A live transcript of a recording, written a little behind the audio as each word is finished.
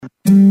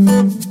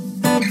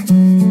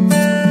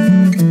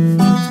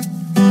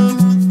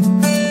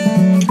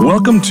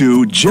Welcome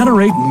to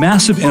Generate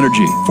Massive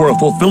Energy for a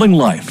Fulfilling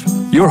Life.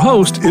 Your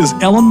host is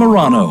Ellen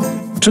Morano.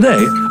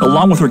 Today,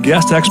 along with her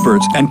guest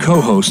experts and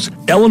co-hosts,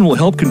 Ellen will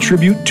help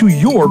contribute to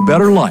your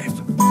better life.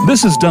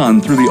 This is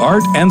done through the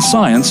art and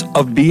science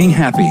of being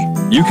happy.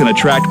 You can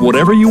attract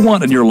whatever you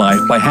want in your life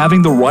by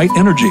having the right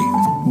energy.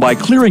 By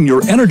clearing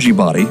your energy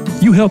body,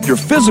 you help your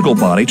physical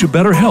body to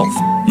better health.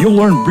 You'll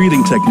learn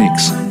breathing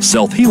techniques,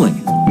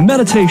 self-healing,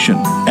 meditation,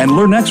 and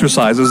learn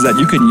exercises that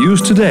you can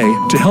use today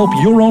to help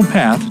your own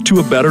path to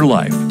a better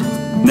life.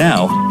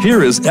 Now,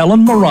 here is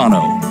Ellen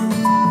Morano.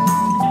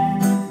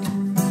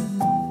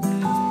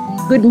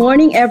 Good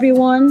morning,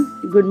 everyone.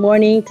 Good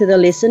morning to the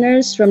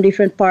listeners from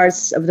different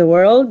parts of the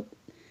world.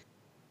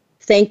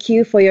 Thank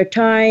you for your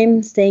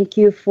time. Thank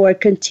you for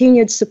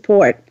continued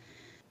support.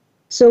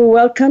 So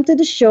welcome to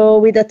the show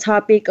with the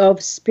topic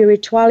of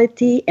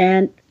spirituality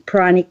and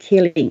pranic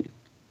healing.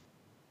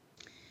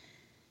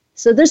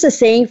 So there's a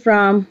saying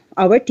from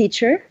our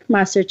teacher,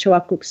 Master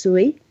Choa Kok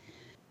Sui.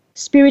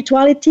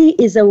 Spirituality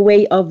is a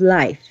way of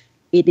life.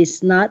 It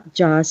is not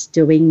just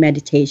doing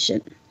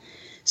meditation.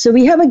 So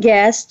we have a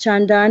guest,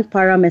 Chandan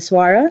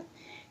Parameswara.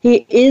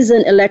 He is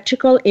an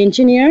electrical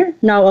engineer,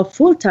 now a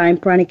full-time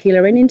pranic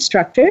healer and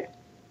instructor.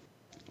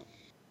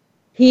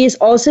 He is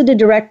also the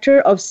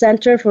director of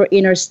Center for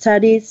Inner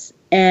Studies,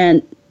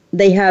 and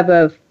they have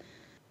a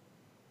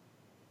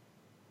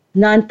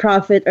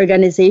non-profit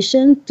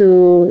organization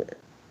to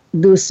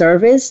do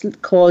service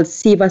called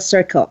Siva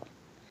Circle.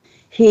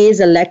 He is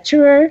a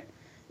lecturer,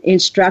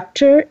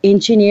 instructor,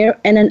 engineer,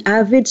 and an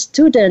avid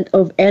student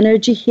of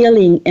energy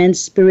healing and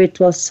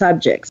spiritual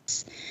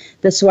subjects.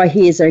 That's why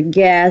he is our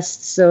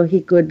guest, so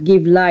he could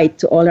give light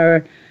to all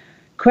our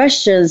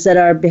questions that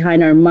are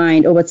behind our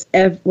mind or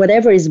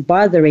whatever is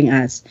bothering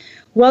us.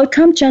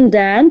 Welcome,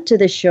 Chandan, to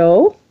the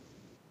show.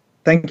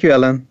 Thank you,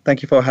 Ellen.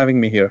 Thank you for having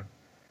me here.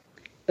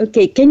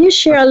 Okay, can you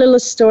share a little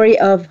story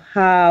of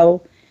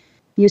how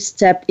you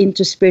stepped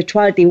into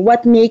spirituality?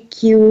 What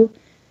made you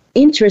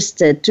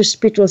interested to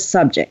spiritual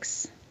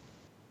subjects?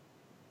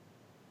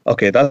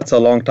 Okay, that's a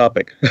long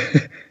topic.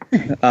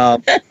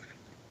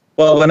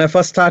 Well, when I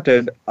first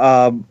started,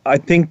 I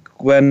think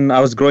when I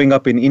was growing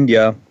up in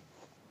India,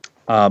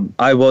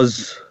 I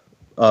was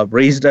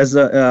raised as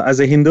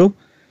a Hindu,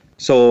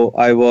 so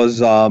I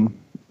was I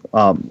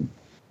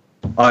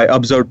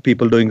observed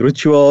people doing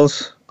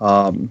rituals,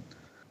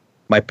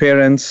 my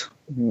parents,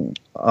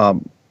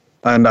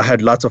 and I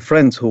had lots of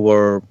friends who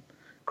were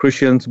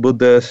Christians,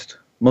 Buddhist,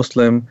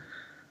 Muslim.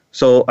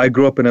 So I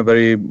grew up in a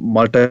very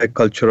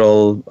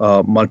multicultural,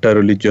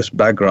 multi-religious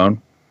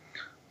background,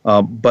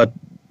 but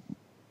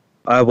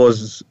I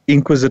was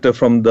inquisitive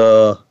from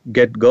the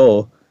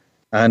get-go.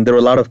 And there were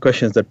a lot of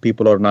questions that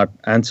people are not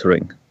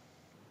answering.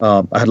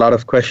 I had a lot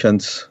of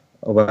questions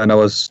when I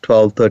was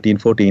 12, 13,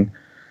 14,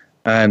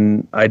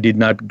 and I did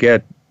not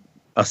get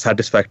a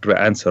satisfactory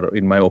answer,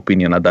 in my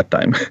opinion, at that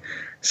time.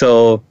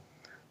 So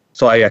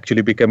I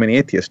actually became an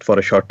atheist for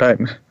a short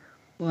time.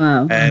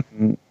 Wow.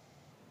 And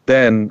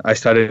then I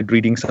started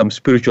reading some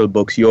spiritual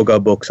books, yoga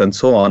books, and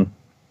so on,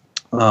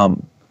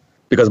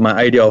 because my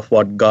idea of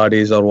what God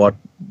is or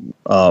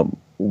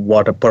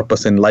what a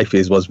purpose in life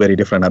is was very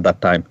different at that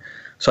time.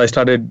 So I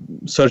started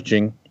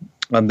searching,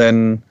 and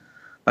then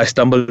I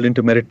stumbled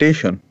into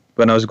meditation.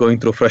 When I was going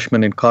through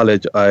freshman in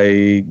college,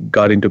 I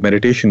got into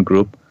meditation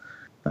group,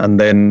 and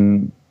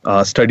then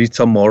studied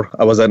some more.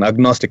 I was an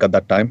agnostic at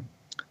that time.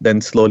 Then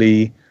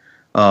slowly,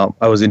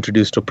 I was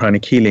introduced to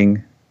pranic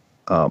healing,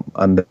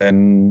 and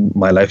then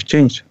my life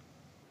changed.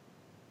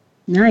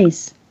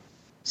 Nice.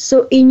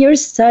 So in your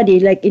study,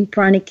 like in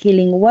pranic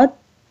healing, what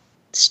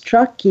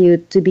struck you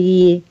to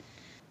be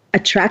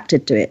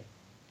attracted to it?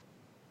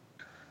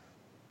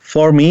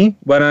 For me,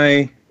 when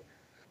I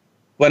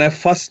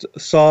first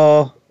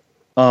saw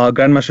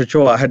Grandmaster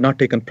Choa, I had not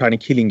taken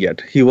pranic healing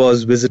yet. He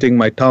was visiting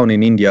my town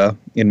in India,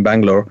 in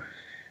Bangalore,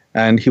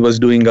 and he was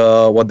doing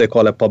what they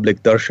call a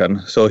public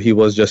darshan. So he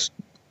was just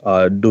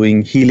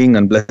doing healing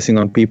and blessing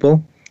on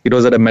people. It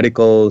was at a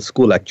medical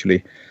school,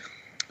 actually.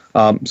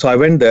 So I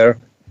went there,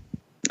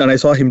 and I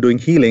saw him doing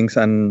healings,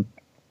 and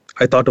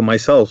I thought to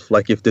myself,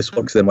 like, if this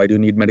works, then why do you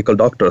need medical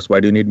doctors? Why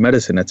do you need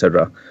medicine,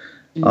 etc.?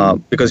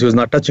 Because he was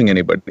not touching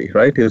anybody,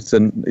 right? It's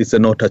a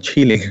no-touch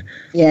healing.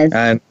 Yes.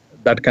 And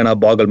that kind of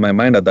boggled my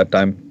mind at that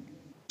time.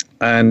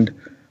 And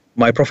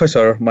my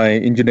professor, my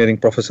engineering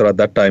professor at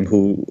that time,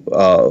 who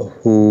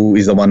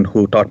is the one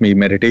who taught me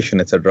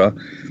meditation, etc.,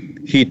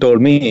 he told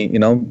me,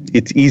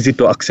 it's easy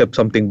to accept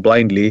something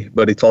blindly,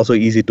 but it's also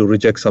easy to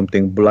reject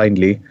something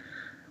blindly.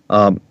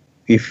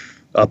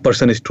 If a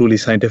person is truly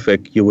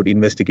scientific, you would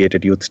investigate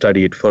it, you would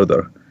study it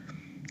further.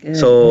 Good.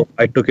 So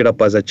I took it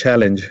up as a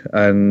challenge,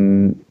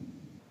 and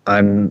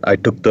I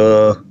took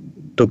the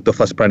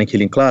first pranic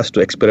healing class to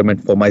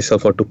experiment for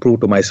myself or to prove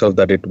to myself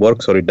that it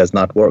works or it does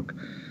not work.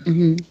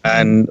 Mm-hmm.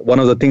 And one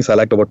of the things I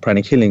liked about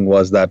pranic healing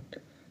was that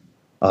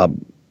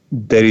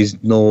there is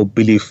no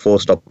belief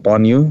forced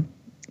upon you.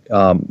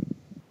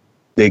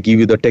 They give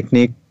you the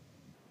technique,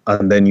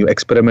 and then you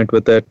experiment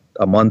with it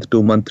a month,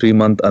 2 months, 3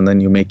 months, and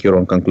then you make your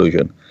own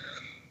conclusion.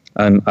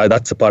 and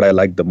that's the part I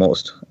like the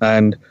most.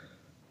 And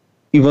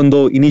even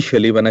though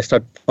initially when I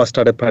first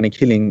started pranic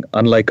healing,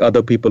 unlike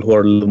other people who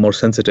are a little more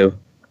sensitive,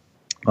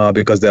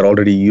 because they're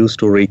already used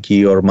to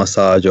Reiki or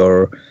massage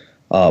or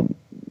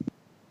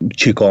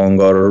Qigong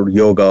or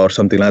yoga or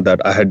something like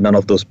that, I had none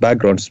of those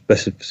backgrounds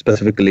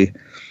specifically.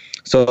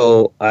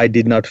 So I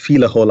did not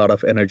feel a whole lot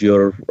of energy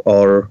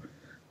or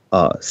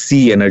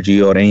see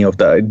energy or any of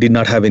that. I did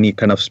not have any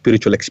kind of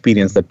spiritual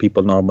experience that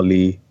people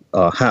normally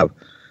have.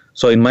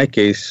 So in my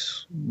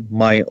case,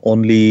 my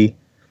only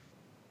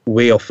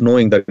way of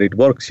knowing that it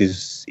works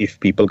is if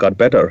people got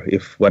better.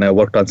 If when I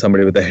worked on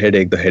somebody with a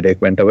headache, the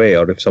headache went away,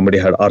 or if somebody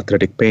had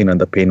arthritic pain and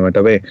the pain went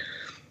away.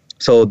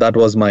 So that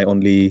was my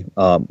only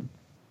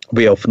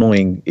way of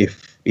knowing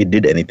if it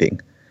did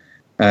anything.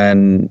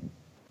 And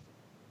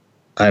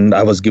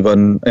I was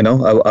given,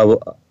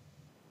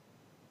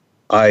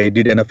 I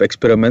did enough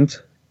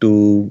experiments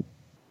to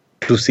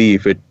see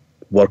if it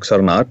works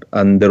or not,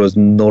 and there was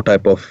no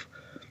type of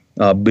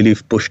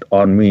belief pushed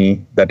on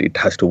me that it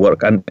has to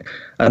work. And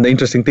the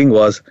interesting thing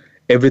was,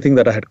 everything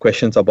that I had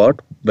questions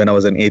about when I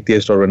was an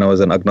atheist or when I was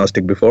an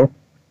agnostic before,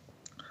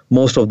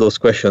 most of those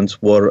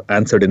questions were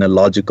answered in a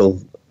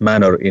logical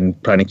manner in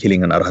pranic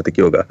healing and Arhatic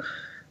yoga.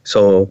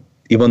 So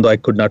even though I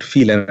could not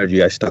feel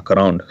energy, I stuck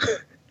around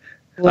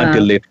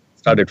until later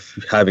started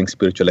having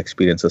spiritual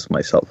experiences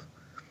myself.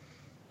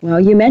 Well,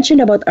 you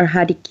mentioned about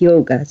Arhatic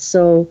yoga.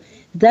 So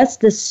that's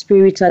the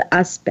spiritual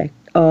aspect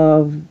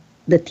of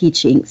the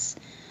teachings.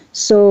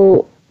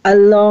 So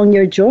along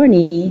your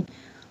journey,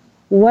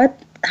 what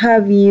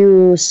have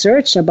you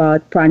searched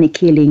about pranic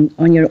healing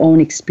on your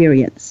own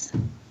experience?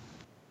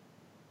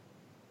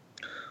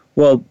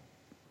 Well,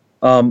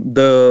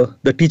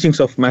 the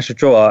teachings of Master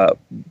Choa,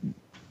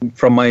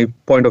 from my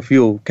point of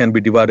view, can be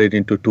divided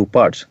into two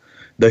parts.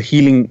 The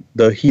healing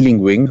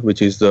wing,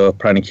 which is the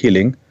pranic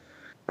healing,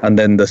 and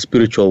then the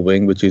spiritual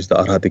wing, which is the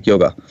Arhatic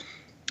yoga.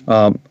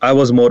 I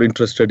was more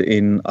interested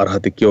in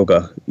Arhatic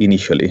yoga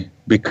initially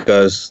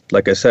because,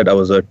 like I said, I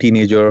was a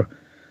teenager.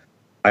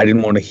 I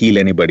didn't want to heal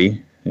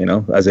anybody.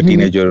 As a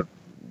teenager,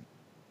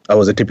 I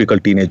was a typical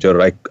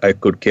teenager. I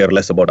could care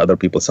less about other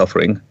people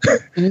suffering.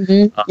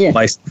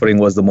 My suffering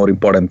was the more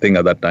important thing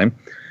at that time.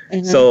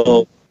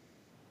 So,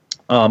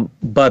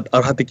 but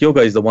Arhatic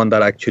yoga is the one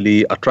that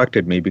actually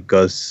attracted me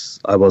because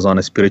I was on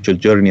a spiritual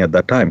journey at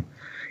that time.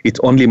 It's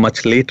only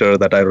much later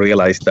that I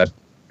realized that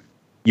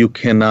you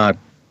cannot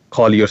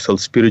call yourself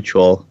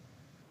spiritual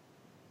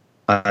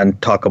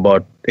and talk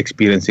about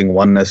experiencing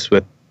oneness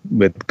with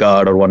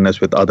God or oneness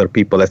with other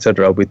people,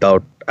 etc.,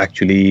 without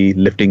actually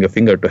lifting a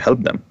finger to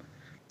help them.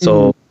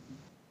 So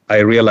I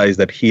realized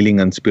that healing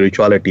and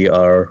spirituality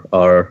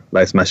are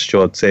as Master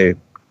Choa would say,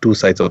 two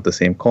sides of the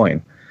same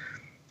coin.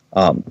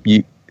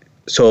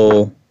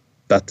 So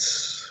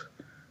that's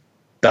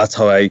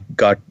how I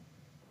got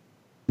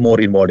more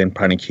involved in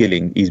pranic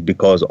healing, is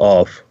because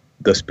of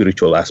the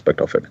spiritual aspect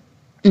of it.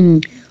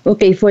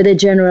 Okay, for the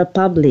general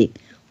public,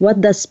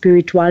 what does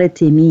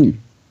spirituality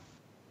mean?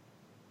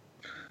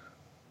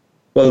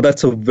 Well,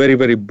 that's a very,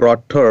 very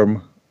broad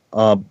term.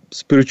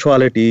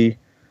 Spirituality,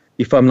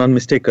 if I'm not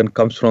mistaken,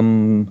 comes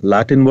from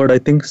Latin word, I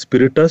think,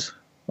 spiritus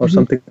or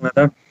something like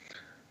that,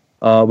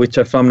 which,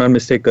 if I'm not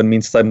mistaken,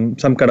 means some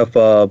kind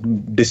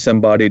of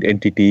disembodied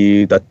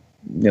entity that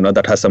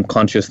that has some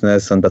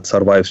consciousness and that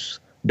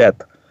survives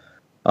death.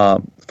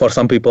 For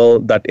some people,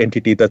 that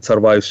entity that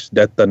survives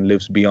death and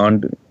lives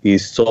beyond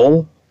is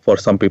soul. For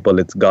some people,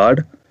 it's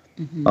God.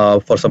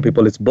 For some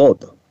people, it's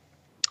both,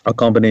 a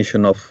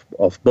combination of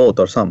both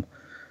or some.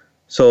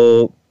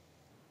 So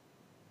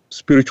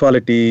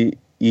spirituality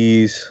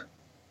is,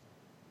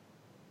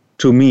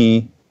 to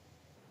me,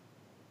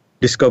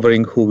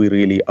 discovering who we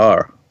really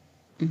are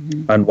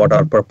and what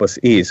our purpose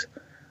is.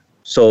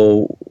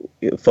 So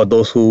for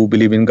those who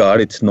believe in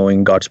God, it's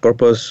knowing God's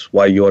purpose,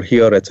 why you're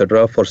here,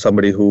 etc. For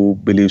somebody who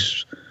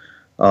believes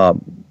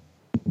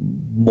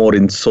more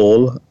in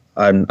soul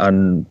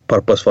and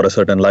purpose for a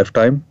certain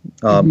lifetime,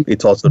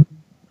 it's also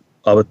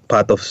our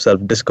path of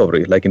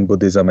self-discovery. Like in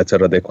Buddhism,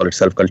 etc., they call it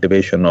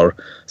self-cultivation or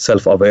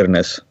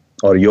self-awareness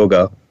or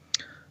yoga.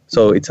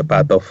 So it's a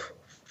path of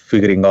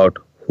figuring out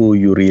who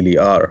you really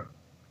are.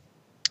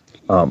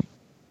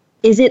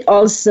 Is it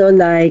also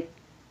like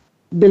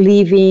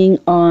believing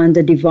on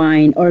the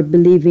divine or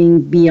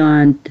believing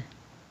beyond?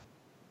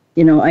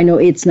 I know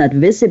it's not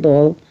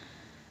visible,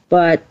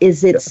 but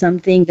is it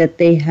something that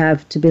they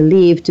have to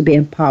believe to be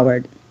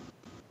empowered,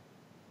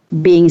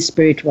 being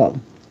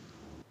spiritual?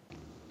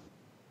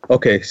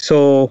 Okay,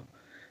 so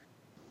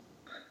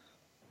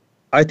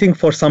I think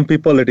for some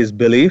people it is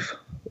belief,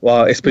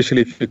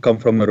 especially if you come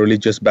from a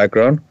religious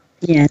background.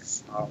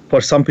 Yes.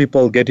 For some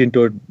people get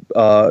into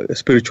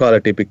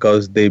spirituality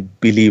because they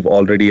believe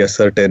already a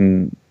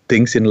certain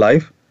things in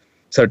life,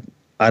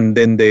 and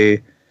then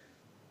they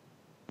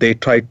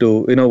try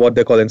to, what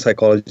they call in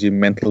psychology,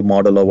 mental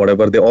model or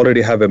whatever. They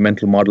already have a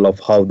mental model of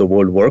how the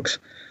world works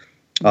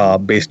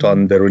based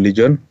on their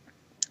religion,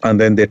 and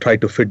then they try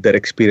to fit their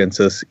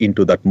experiences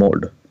into that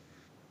mold.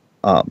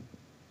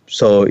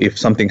 So if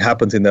something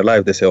happens in their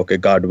life, they say, okay,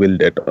 God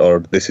willed it, or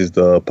this is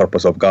the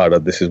purpose of God, or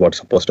this is what's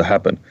supposed to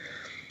happen.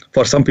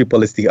 For some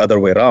people, it's the other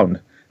way around.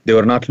 They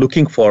were not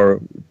looking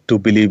to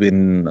believe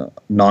in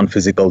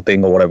non-physical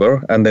thing or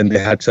whatever, and then they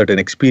had certain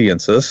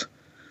experiences,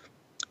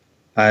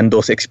 and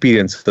those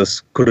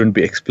experiences couldn't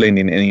be explained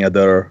in any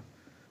other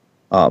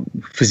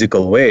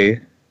physical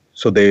way,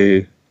 so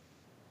they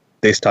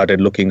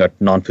started looking at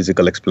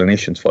non-physical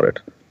explanations for it,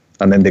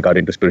 and then they got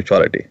into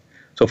spirituality.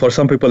 So for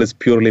some people, it's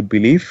purely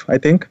belief, I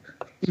think.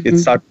 It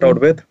started out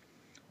with.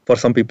 For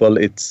some people,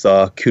 it's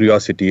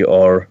curiosity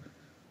or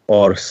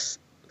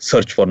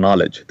search for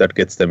knowledge that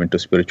gets them into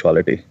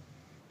spirituality.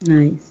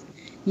 Nice.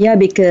 Yeah,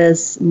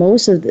 because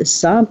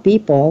some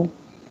people,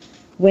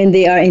 when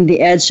they are in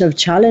the edge of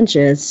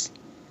challenges,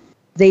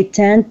 they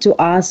tend to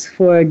ask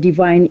for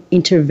divine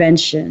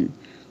intervention,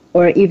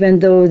 or even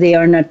though they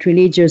are not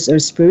religious or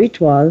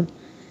spiritual,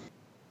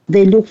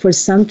 they look for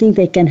something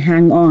they can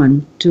hang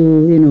on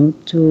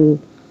to,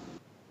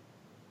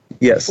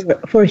 Yes.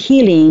 For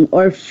healing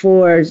or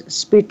for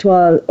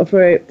spiritual or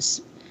for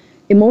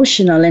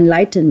emotional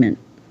enlightenment.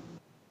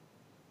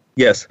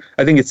 Yes,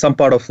 I think it's some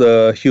part of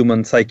the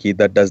human psyche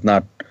that does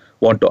not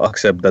want to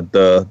accept that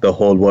the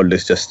whole world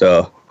is just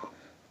a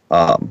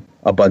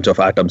bunch of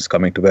atoms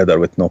coming together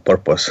with no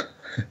purpose.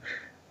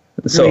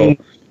 So, right.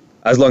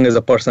 As long as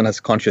a person has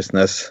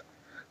consciousness,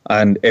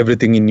 and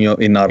everything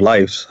in our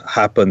lives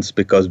happens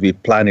because we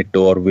plan it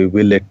to or we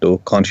will it to,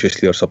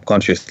 consciously or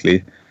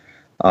subconsciously,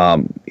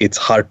 it's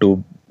hard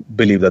to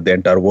believe that the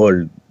entire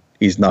world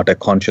is not a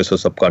conscious or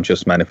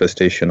subconscious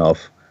manifestation of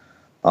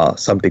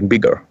something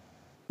bigger.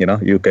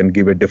 You can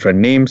give it different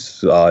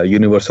names,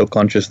 universal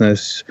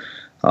consciousness,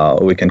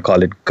 we can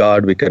call it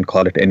God, we can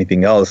call it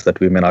anything else that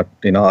we may not,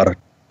 our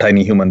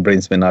tiny human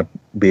brains may not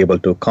be able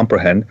to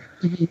comprehend,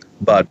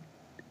 but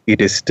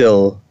it is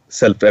still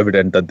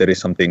self-evident that there is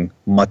something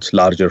much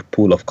larger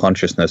pool of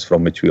consciousness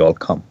from which we all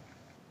come.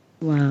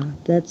 Wow,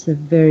 that's a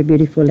very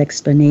beautiful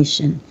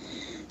explanation.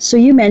 So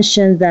you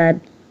mentioned that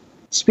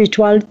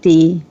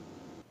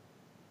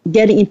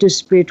getting into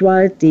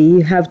spirituality,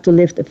 you have to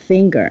lift a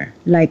finger.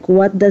 Like,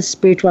 what does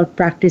spiritual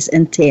practice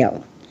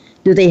entail?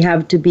 Do they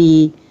have to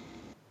be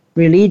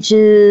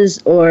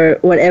religious or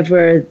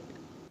whatever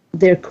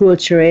their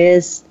culture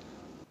is?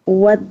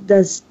 What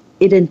does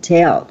it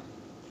entail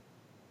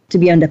to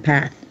be on the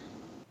path?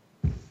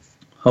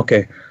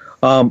 Okay.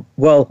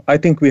 Well, I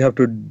think we have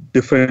to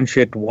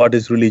differentiate what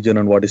is religion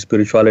and what is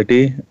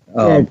spirituality.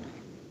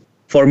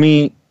 For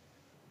me,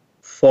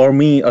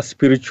 a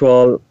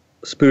spiritual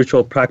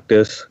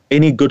practice,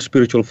 any good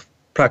spiritual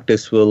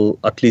practice will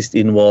at least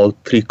involve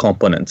three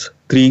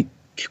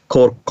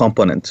core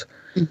components,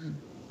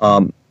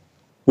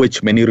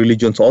 which many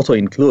religions also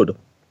include,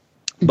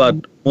 but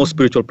most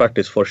spiritual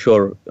practice for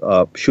sure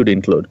should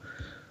include.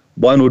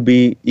 One would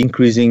be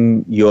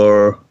increasing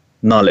your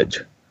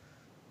knowledge.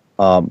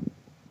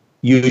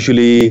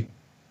 Usually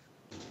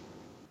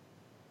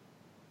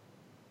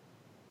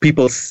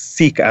people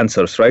seek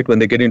answers, right? When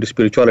they get into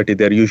spirituality,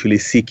 they're usually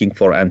seeking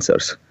for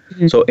answers.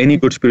 So any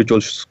good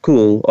spiritual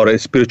school or a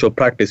spiritual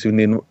practice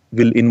will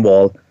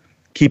involve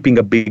keeping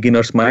a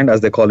beginner's mind,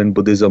 as they call in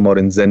Buddhism or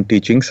in Zen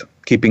teachings,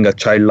 keeping a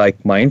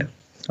childlike mind.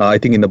 I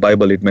think in the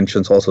Bible it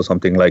mentions also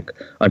something like,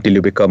 until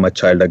you become a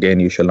child again,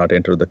 you shall not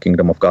enter the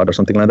kingdom of God, or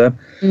something like that.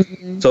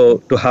 So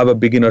to have a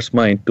beginner's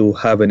mind, to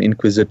have an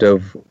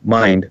inquisitive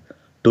mind,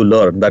 to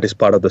learn, that is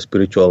part of the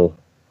spiritual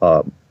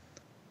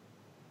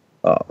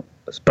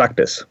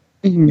practice.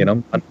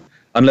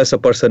 Unless a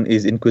person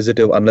is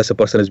inquisitive, unless a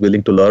person is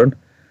willing to learn,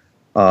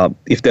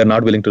 if they're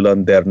not willing to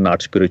learn, they're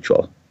not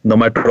spiritual. No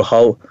matter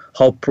how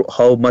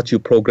much you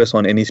progress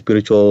on any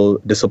spiritual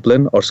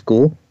discipline or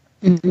school,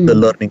 the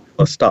learning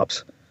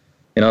stops.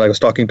 I was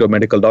talking to a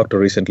medical doctor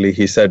recently.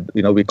 He said,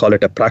 we call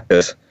it a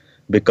practice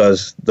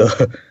because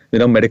the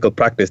medical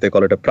practice, they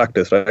call it a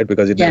practice, right?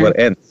 Because it never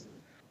ends.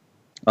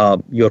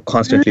 You're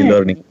constantly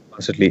learning,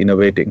 constantly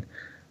innovating.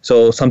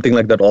 So something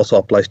like that also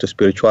applies to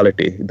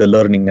spirituality. The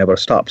learning never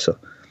stops.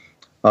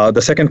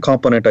 The second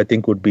component, I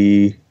think, would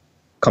be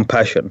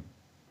compassion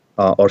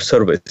or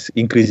service,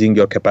 increasing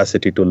your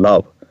capacity to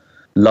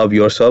love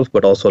yourself,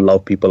 but also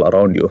love people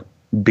around you,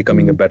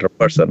 becoming a better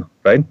person,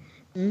 right?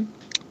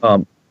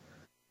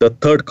 The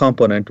third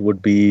component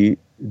would be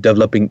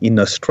developing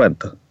inner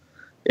strength,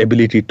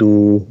 ability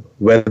to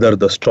weather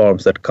the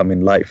storms that come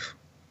in life.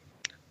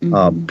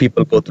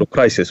 People go through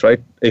crisis,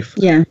 right? If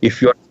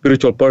you're a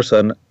spiritual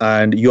person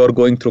and you're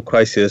going through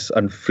crisis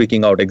and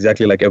freaking out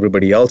exactly like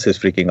everybody else is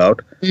freaking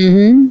out,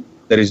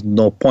 there is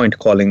no point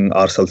calling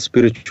ourselves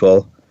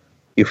spiritual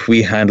if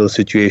we handle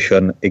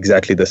situation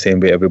exactly the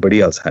same way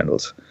everybody else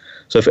handles.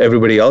 So if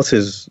everybody else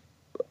is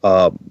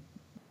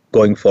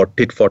going for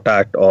tit for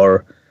tat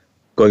or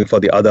going for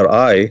the other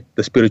eye,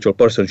 the spiritual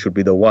person should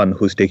be the one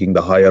who's taking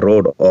the higher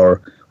road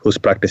or who's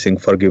practicing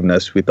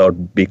forgiveness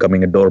without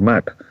becoming a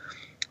doormat.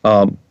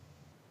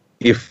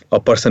 If a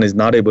person is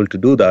not able to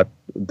do that,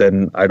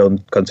 then I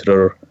don't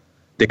consider,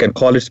 they can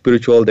call it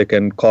spiritual, they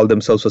can call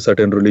themselves a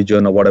certain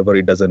religion or whatever,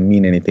 it doesn't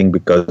mean anything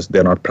because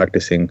they're not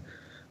practicing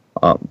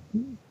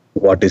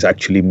what it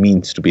actually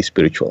means to be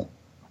spiritual.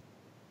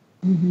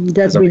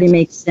 That really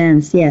makes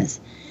sense. Yes,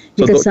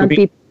 because some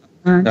people.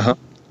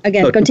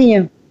 Again, No,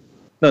 continue.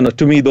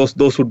 To me,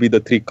 those would be the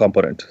three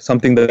components.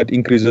 Something that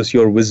increases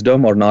your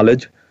wisdom or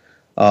knowledge,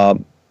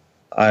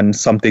 and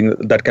something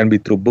that can be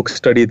through book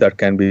study, that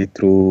can be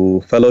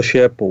through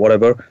fellowship or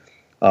whatever,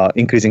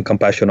 increasing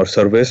compassion or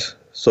service.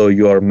 So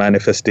you are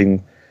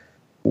manifesting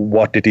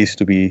what it is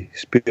to be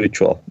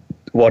spiritual,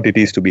 what it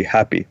is to be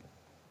happy,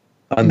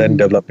 and then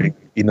developing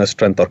inner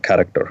strength or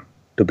character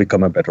to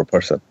become a better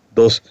person.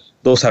 Those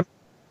have.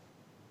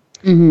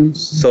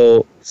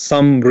 So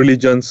some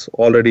religions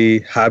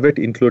already have it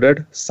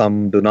included,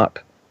 some do not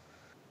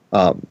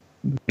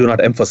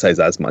emphasize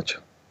as much.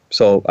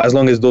 So as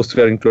long as those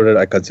three are included,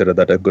 I consider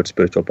that a good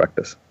spiritual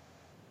practice.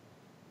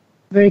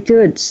 Very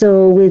good.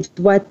 So with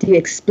what you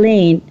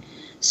explained,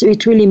 so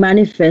it really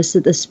manifests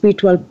that a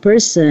spiritual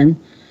person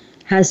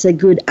has a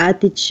good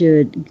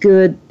attitude,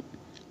 good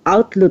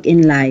outlook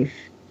in life,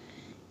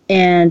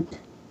 and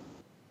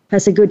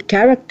has a good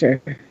character.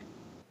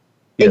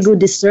 A good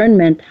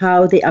discernment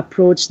how they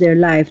approach their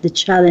life, the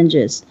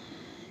challenges,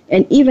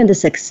 and even the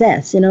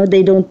success.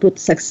 They don't put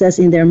success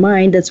in their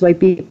mind. That's why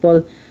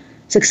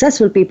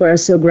successful people are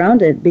so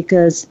grounded,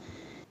 because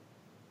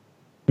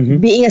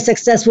being a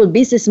successful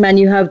businessman,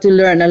 you have to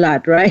learn a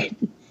lot, right?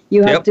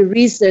 You have to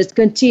research,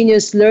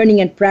 continuous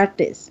learning and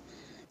practice.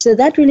 So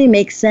that really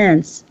makes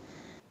sense.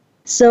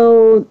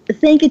 So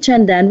thank you,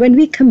 Chandan. When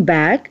we come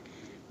back,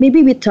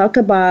 maybe we talk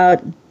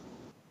about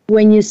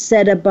when you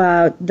said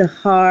about the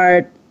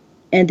heart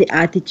and the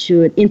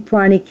attitude. In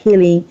pranic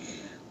healing,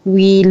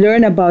 we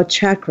learn about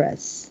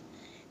chakras.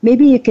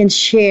 Maybe you can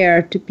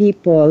share to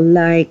people,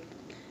 like,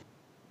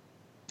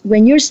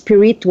 when you're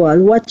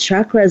spiritual, what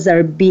chakras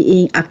are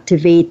being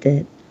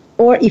activated?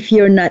 Or if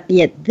you're not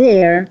yet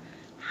there,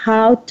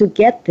 how to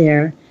get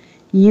there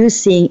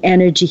using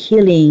energy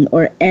healing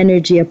or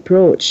energy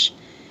approach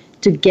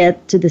to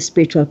get to the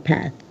spiritual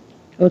path.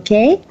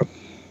 Okay?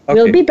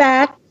 We'll be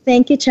back.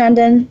 Thank you,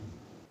 Chandan.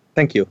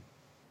 Thank you.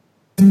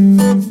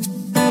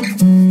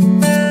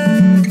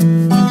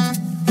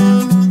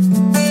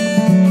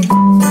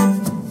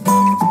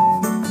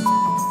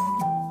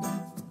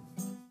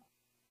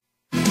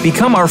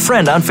 Become our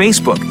friend on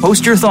Facebook.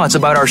 Post your thoughts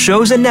about our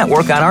shows and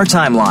network on our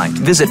timeline.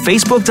 Visit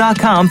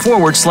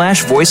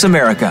facebook.com/Voice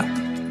America.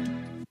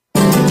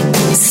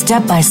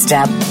 Step by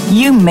step,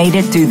 you made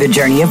it through the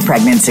journey of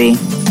pregnancy.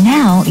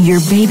 Now your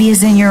baby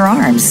is in your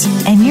arms,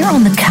 and you're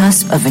on the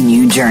cusp of a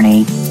new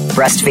journey,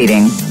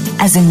 breastfeeding.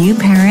 As a new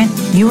parent,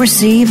 you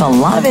receive a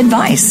lot of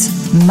advice,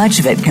 much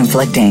of it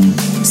conflicting,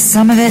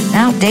 some of it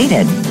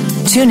outdated.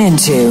 Tune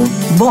into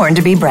Born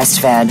to be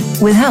Breastfed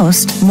with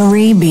host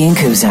Marie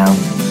Biancuzzo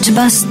to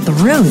bust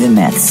through the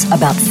myths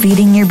about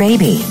feeding your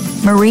baby.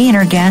 Marie and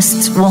her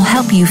guests will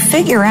help you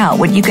figure out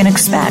what you can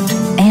expect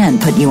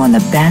and put you on the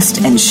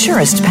best and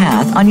surest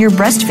path on your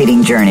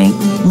breastfeeding journey.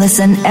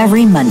 Listen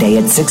every Monday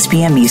at 6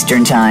 p.m.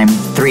 Eastern Time,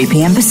 3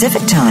 p.m.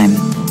 Pacific Time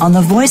on the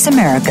Voice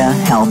America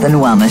Health and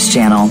Wellness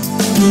Channel.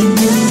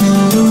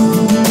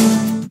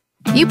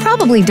 You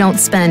probably don't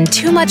spend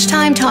too much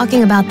time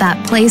talking about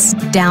that place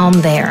down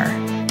there.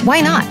 Why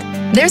not?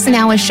 There's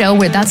now a show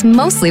where that's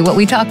mostly what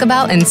we talk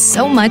about and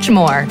so much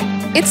more.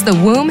 It's the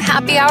Womb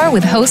Happy Hour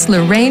with host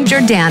Lorraine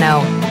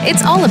Giordano.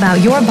 It's all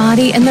about your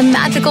body and the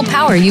magical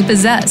power you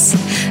possess.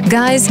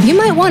 Guys, you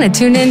might want to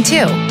tune in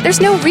too. There's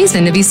no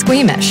reason to be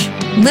squeamish.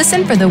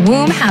 Listen for the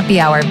Womb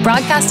Happy Hour,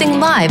 broadcasting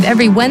live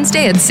every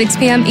Wednesday at 6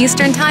 p.m.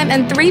 Eastern Time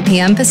and 3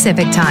 p.m.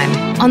 Pacific Time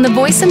on the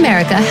Voice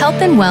America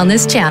Health and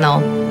Wellness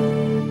Channel.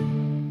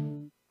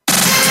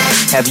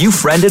 Have you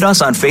friended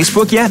us on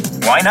Facebook yet?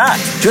 Why not?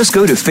 Just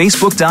go to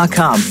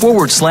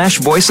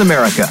facebook.com/Voice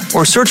America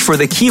or search for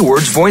the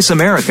keywords Voice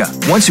America.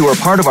 Once you are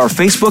part of our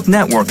Facebook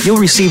network, you'll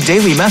receive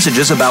daily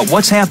messages about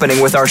what's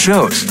happening with our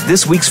shows,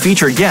 this week's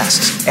featured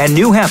guests, and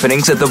new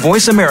happenings at the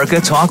Voice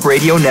America Talk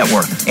Radio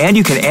Network. And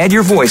you can add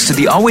your voice to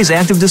the always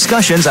active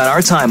discussions on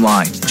our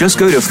timeline. Just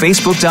go to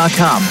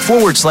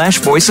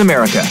facebook.com/Voice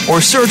America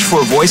or search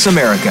for Voice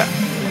America.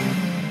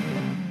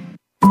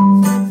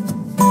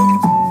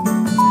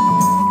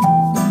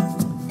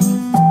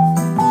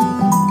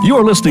 You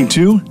are listening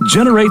to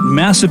Generate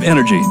Massive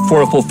Energy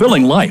for a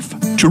Fulfilling Life.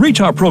 To reach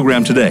our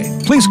program today,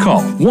 please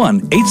call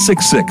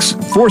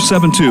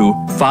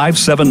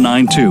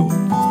 1-866-472-5792.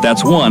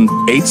 That's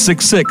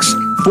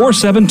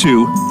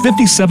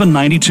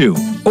 1-866-472-5792.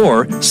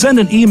 Or send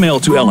an email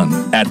to Ellen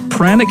at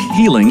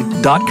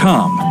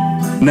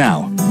pranichealing.com.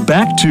 Now,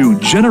 back to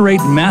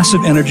Generate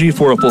Massive Energy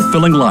for a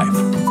Fulfilling Life.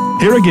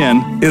 Here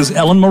again is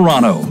Ellen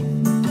Marano.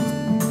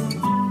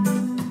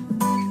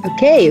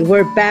 Okay,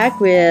 we're back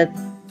with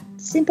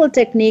simple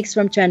techniques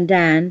from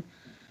Chandan,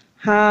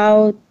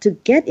 how to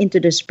get into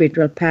the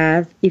spiritual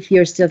path if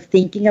you're still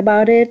thinking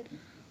about it,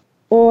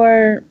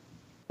 or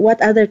what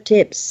other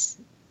tips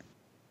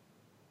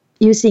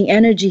using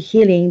energy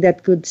healing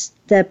that could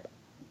step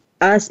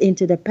us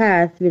into the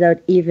path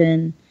without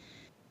even,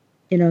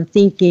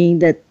 thinking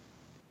that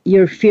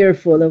you're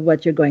fearful of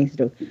what you're going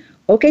through.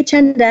 Okay,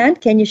 Chandan,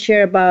 can you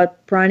share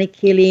about pranic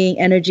healing,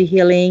 energy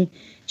healing,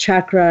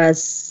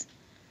 chakras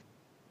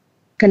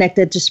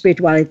connected to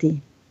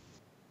spirituality?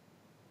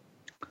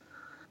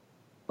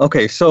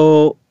 Okay,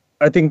 so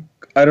I don't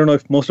know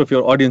if most of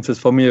your audience is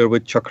familiar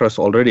with chakras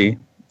already,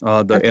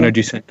 the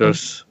energy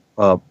centers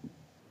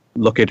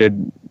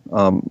located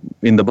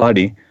in the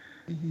body.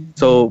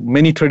 So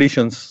many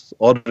traditions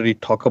already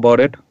talk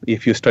about it.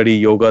 If you study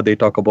yoga, they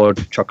talk about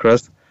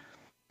chakras.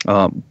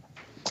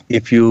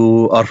 If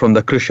you are from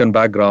the Christian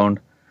background,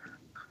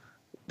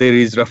 there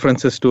is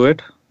references to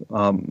it.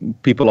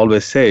 People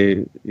always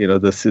say,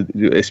 this,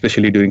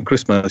 especially during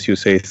Christmas, you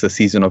say it's the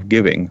season of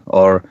giving,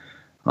 or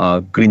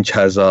Grinch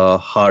has a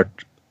heart.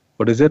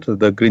 What is it?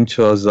 The Grinch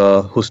was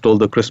who stole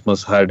the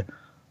Christmas had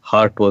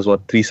heart was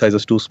 3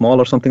 sizes too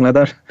small or something like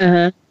that.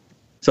 Uh-huh.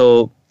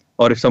 So,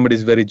 or if somebody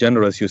is very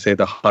generous, you say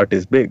the heart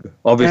is big.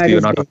 Obviously,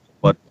 you're not talking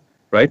about,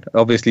 right?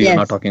 Obviously, you're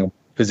not talking about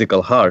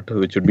physical heart,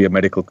 which would be a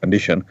medical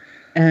condition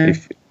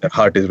if the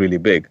heart is really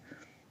big.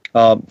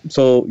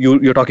 So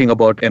you're talking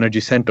about energy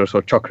centers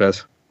or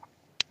chakras.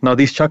 Now,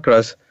 these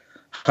chakras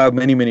have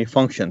many, many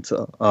functions.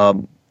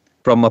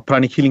 From a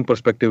pranic healing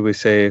perspective, we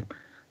say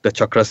the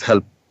chakras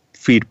help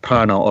feed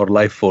prana or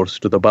life force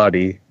to the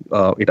body.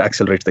 It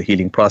accelerates the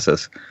healing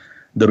process.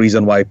 The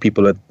reason why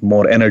people with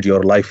more energy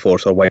or life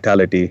force or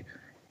vitality,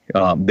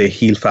 they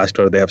heal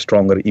faster, they have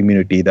stronger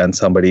immunity than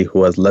somebody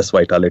who has less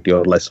vitality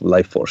or less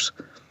life force.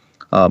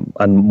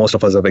 And most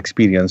of us have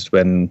experienced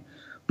when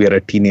we are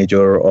a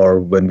teenager or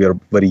when we are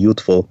very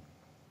youthful,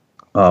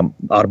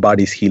 our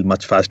bodies heal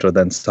much faster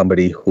than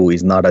somebody who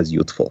is not as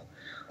youthful.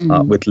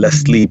 With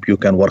less sleep, you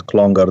can work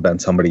longer than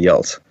somebody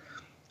else.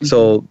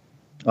 So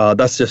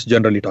that's just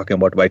generally talking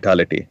about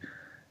vitality.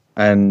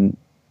 And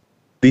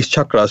these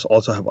chakras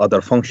also have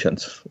other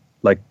functions,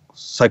 like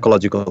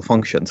psychological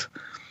functions.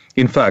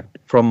 In fact,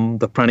 from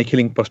the pranic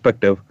healing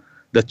perspective,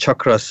 the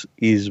chakras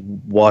is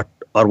what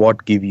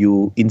give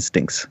you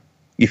instincts.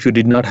 If you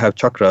did not have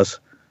chakras,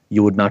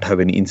 you would not have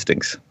any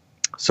instincts.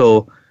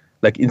 So,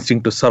 like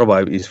instinct to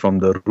survive is from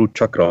the root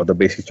chakra or the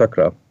basic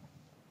chakra.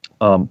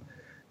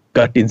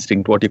 Gut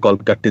instinct, what you call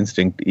gut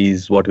instinct,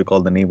 is what we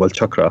call the navel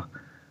chakra.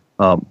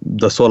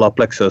 The solar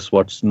plexus,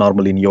 what's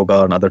normally in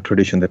yoga and other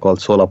tradition they call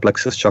solar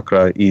plexus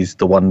chakra, is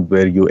the one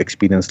where you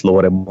experience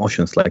lower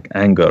emotions like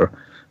anger,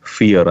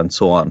 fear, and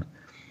so on.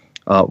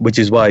 Which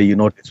is why you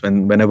notice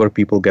whenever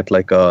people get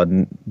like a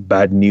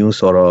bad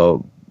news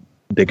or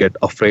they get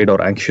afraid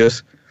or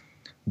anxious,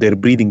 their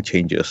breathing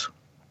changes.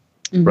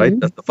 Right?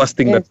 That's the first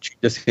thing that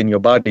changes in your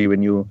body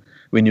when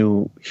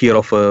you hear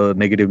of a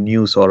negative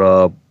news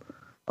or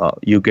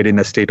you get in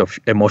a state of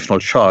emotional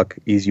shock,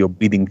 is your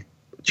breathing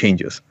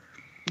changes.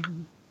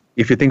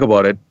 If you think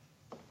about it,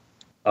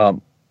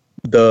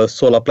 the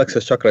solar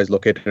plexus chakra is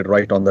located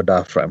right on the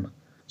diaphragm.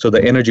 So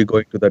the energy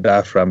going to the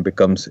diaphragm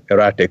becomes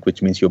erratic,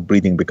 which means your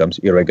breathing becomes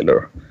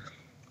irregular,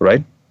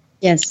 right?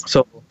 Yes.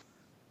 So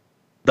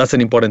that's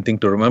an important thing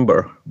to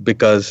remember,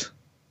 because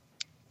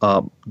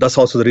that's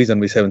also the reason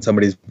we say when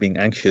somebody is being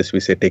anxious, we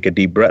say take a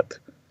deep breath,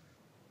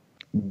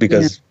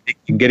 because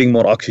getting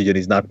more oxygen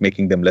is not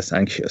making them less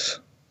anxious,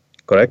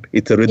 correct?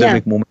 It's a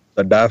rhythmic movement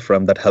of the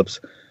diaphragm that helps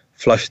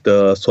flush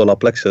the solar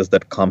plexus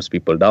that calms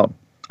people down.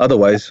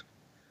 Otherwise,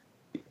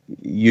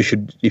 you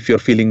should, if you're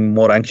feeling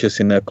more anxious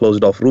in a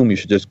closed off room, you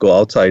should just go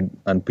outside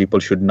and people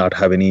should not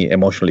have any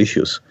emotional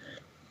issues.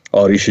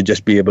 Or you should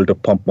just be able to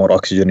pump more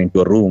oxygen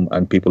into a room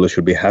and people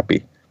should be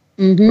happy.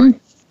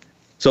 Right?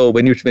 So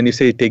when you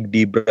say take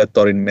deep breath,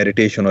 or in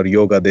meditation or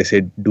yoga, they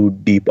say do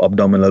deep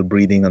abdominal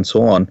breathing and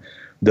so on.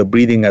 The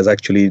breathing has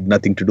actually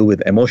nothing to do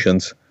with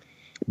emotions,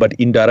 but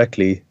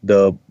indirectly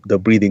the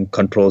breathing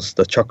controls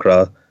the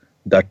chakra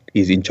that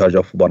is in charge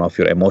of one of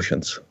your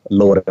emotions,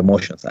 lower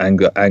emotions,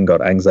 anger,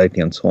 anxiety,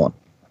 and so on.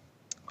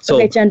 So,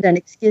 okay, Chandan,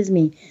 excuse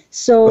me.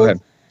 So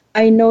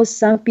I know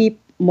some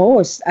people,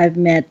 most I've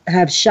met,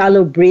 have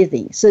shallow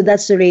breathing. So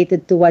that's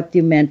related to what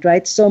you meant,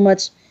 right? So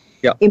much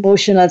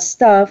emotional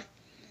stuff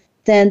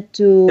tend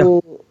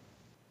to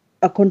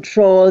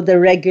control the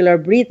regular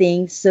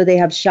breathing, so they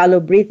have shallow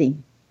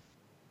breathing.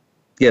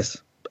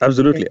 Yes.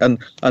 Absolutely. And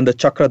the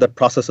chakra that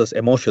processes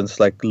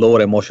emotions, like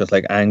lower emotions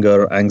like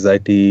anger,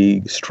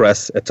 anxiety,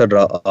 stress,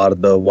 etc., are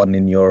the one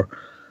in your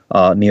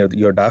near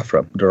your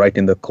diaphragm, right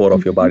in the core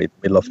of your body,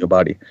 middle of your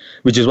body.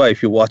 Which is why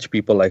if you watch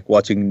people like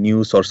watching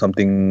news or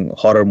something,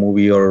 horror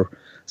movie or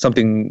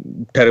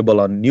something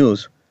terrible on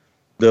news,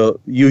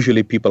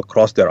 usually people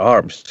cross their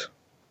arms.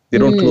 They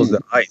don't close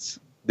their eyes.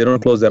 They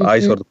don't close their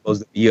eyes or close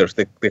their ears.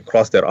 They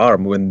cross their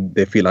arm when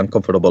they feel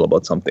uncomfortable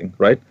about something,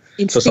 right?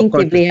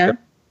 Instinctively,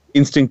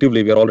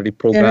 Instinctively, we are already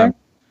programmed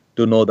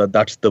to know that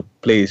that's the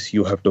place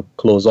you have to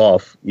close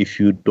off if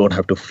you don't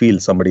have to feel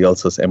somebody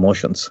else's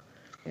emotions.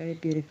 Very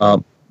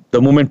beautiful.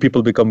 The moment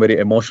people become very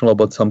emotional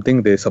about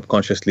something, they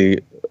subconsciously,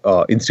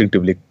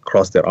 instinctively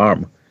cross their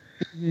arm.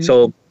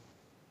 So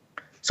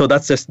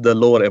that's just the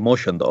lower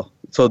emotion, though.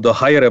 So the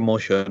higher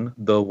emotion,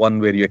 the one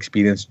where you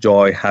experience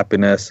joy,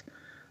 happiness,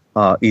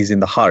 is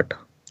in the heart.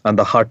 And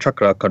the heart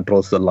chakra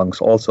controls the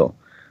lungs also.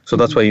 So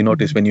that's why you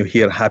notice when you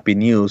hear happy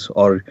news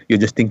or you're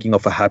just thinking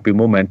of a happy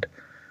moment,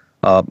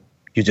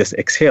 you just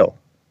exhale.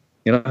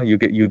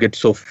 You get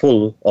so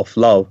full of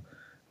love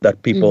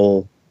that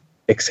people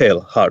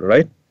exhale hard,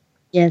 right?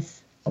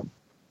 Yes.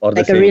 Or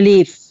like a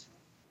relief.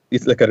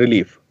 It's like a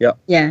relief. Yeah.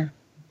 Yeah.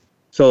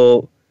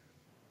 So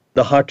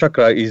the heart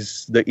chakra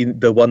is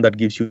the one that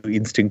gives you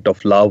instinct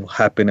of love,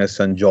 happiness,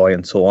 and joy,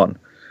 and so on.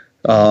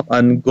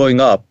 And going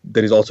up,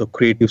 there is also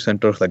creative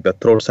centers like the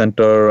throat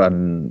center,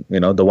 and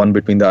the one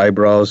between the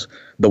eyebrows.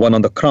 The one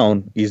on the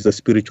crown is the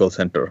spiritual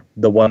center,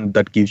 the one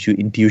that gives you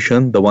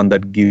intuition, the one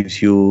that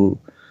gives you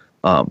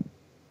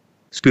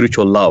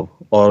spiritual love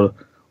or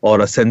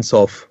a sense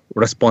of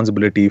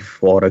responsibility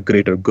for a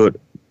greater good.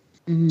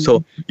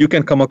 So you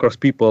can come across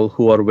people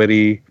who are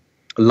very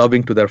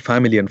loving to their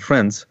family and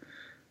friends,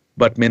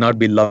 but may not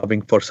be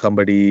loving for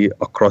somebody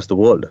across the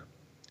world.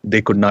 They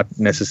could not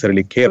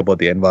necessarily care about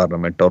the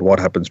environment or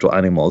what happens to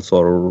animals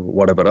or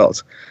whatever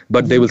else,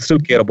 but they will still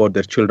care about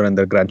their children,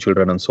 their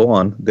grandchildren, and so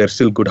on. They're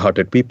still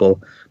good-hearted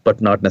people, but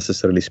not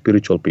necessarily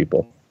spiritual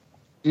people.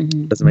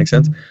 Does it make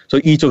sense?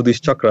 So each of these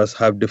chakras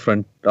have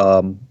different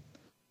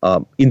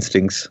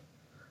instincts.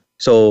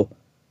 So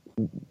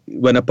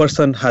when a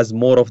person has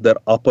more of their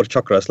upper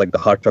chakras, like the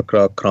heart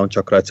chakra, crown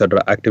chakra,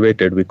 etc.,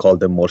 activated, we call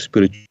them more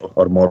spiritual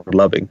or more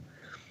loving.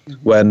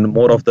 When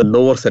more of the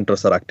lower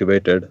centers are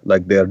activated,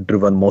 like they are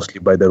driven mostly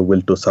by their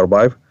will to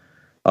survive,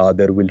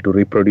 their will to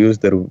reproduce,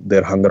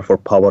 their hunger for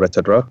power,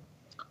 etc.,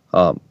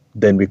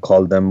 then we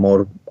call them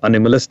more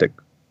animalistic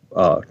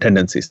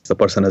tendencies. The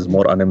person has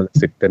more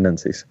animalistic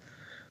tendencies.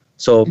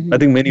 So I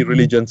think many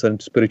religions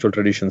and spiritual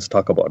traditions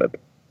talk about it.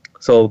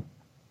 So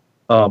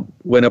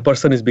when a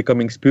person is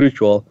becoming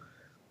spiritual,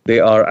 they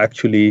are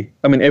actually,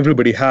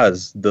 everybody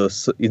has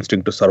the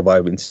instinct to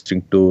survive,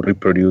 instinct to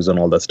reproduce and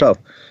all that stuff.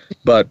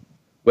 But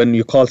when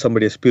you call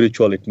somebody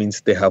spiritual, it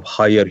means they have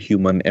higher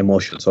human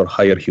emotions or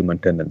higher human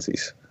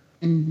tendencies.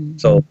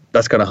 So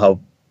that's kind of how,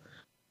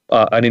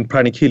 and in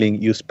pranic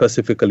healing, you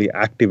specifically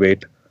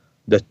activate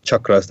the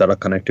chakras that are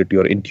connected to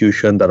your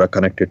intuition, that are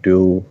connected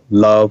to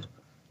love,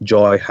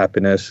 joy,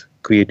 happiness,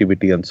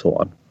 creativity, and so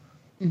on.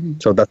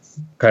 So that's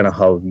kind of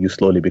how you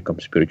slowly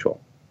become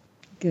spiritual.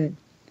 Good.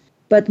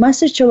 But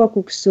Master Choa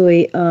Kok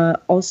Sui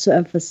also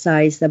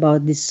emphasized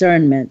about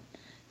discernment,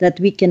 that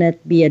we cannot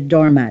be a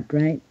doormat,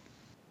 right?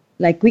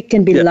 Like we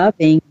can be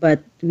loving,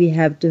 but we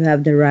have to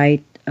have the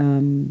right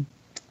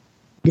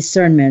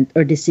discernment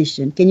or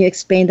decision. Can you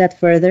explain that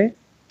further?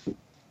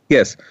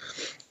 Yes.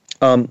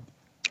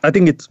 I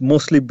think it's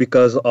mostly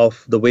because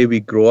of the way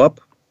we grow up.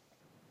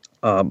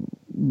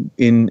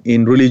 In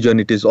religion,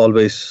 it is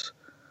always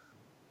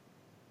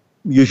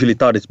usually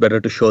thought it's better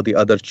to show the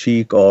other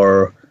cheek,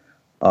 or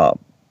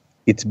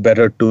it's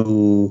better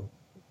to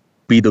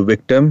be the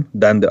victim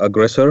than the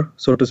aggressor,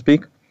 so to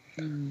speak.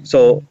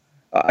 So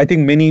I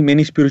think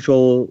many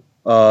spiritual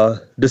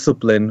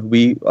discipline,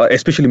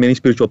 especially many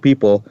spiritual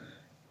people,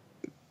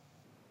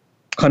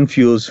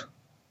 confuse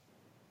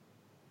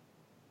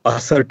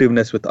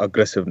assertiveness with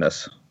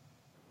aggressiveness.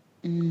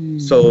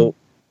 So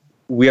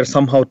we are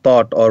somehow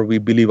taught, or we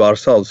believe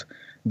ourselves,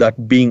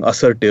 that being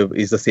assertive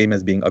is the same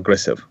as being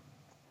aggressive.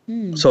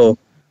 So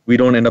we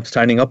don't end up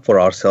standing up for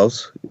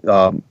ourselves,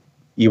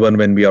 even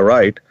when we are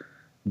right,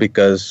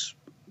 because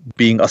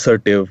being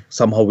assertive,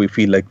 somehow we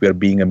feel like we're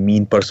being a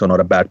mean person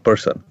or a bad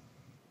person.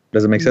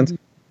 Does it make sense?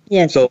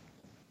 Yes.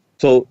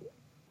 So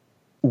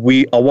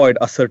we avoid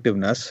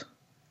assertiveness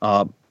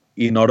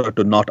in order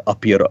to not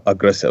appear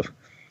aggressive.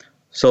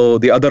 So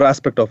the other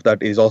aspect of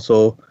that is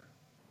also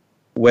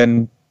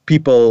when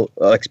people,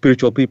 like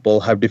spiritual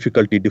people, have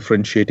difficulty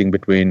differentiating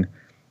between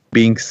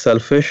being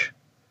selfish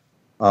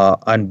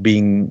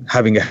and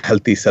having a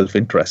healthy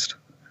self-interest.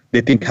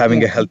 They think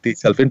having a healthy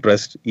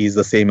self-interest is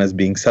the same as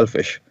being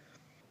selfish.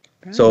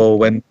 Right. So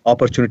when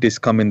opportunities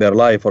come in their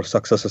life or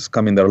successes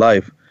come in their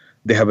life,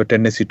 they have a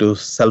tendency to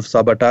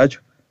self-sabotage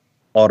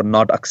or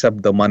not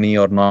accept the money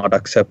or not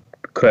accept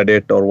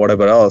credit or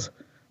whatever else,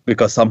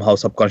 because somehow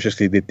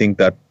subconsciously they think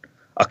that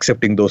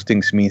accepting those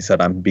things means that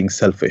I'm being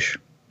selfish,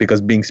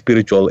 because being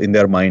spiritual in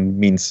their mind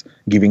means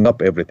giving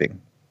up everything.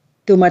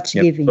 Too much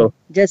giving, so,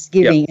 just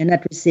giving and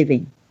not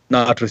receiving.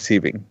 Not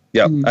receiving,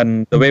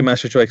 And the way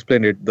Master Choa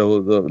explained it,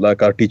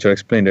 like our teacher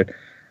explained it,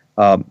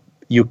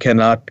 you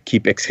cannot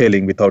keep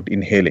exhaling without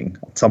inhaling.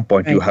 At some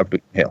point, you have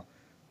to inhale.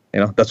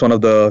 That's one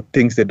of the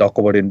things they talk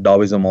about in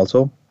Taoism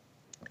also,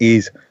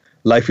 is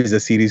life is a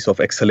series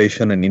of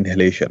exhalation and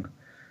inhalation.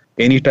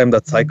 Anytime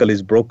that cycle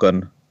is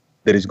broken,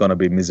 there is going to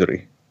be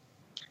misery.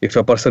 If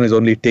a person is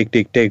only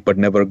take, but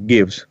never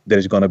gives, there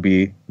is going to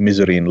be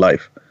misery in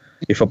life.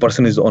 If a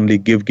person is only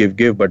give,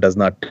 but does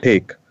not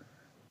take,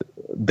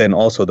 then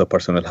also the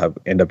person will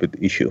end up with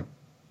issue.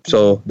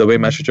 So the way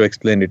Master Choa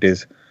explained it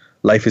is,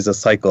 life is a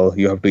cycle.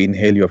 You have to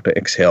inhale, you have to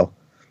exhale.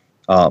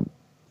 You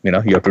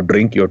have to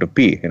drink, you have to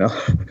pee.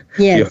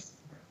 Yes.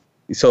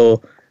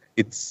 So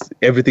it's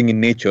everything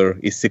in nature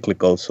is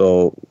cyclical.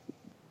 So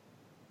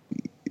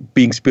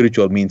being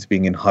spiritual means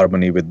being in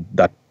harmony with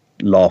that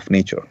law of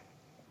nature.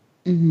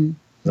 Does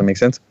that make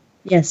sense?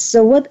 Yes.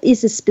 So what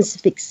is a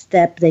specific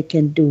step they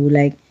can do?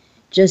 Like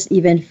just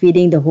even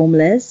feeding the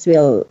homeless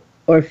will,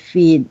 or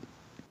feed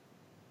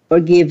or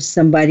give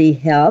somebody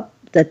help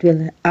that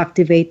will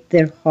activate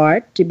their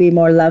heart to be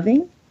more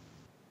loving?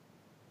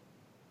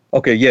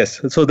 Okay, yes.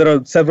 So there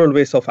are several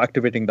ways of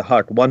activating the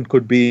heart. One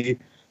could be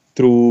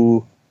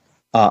through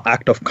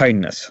act of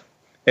kindness.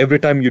 Every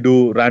time you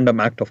do random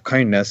act of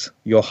kindness,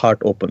 your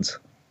heart opens.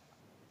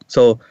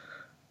 So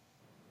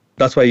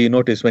that's why you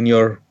notice when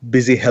you're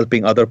busy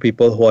helping other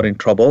people who are in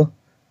trouble,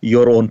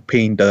 your own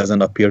pain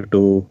doesn't appear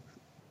to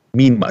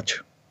mean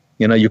much.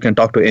 You can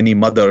talk to any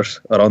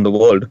mothers around the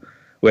world.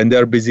 When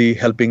they're busy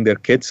helping their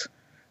kids,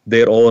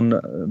 their own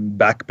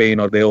back pain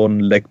or their own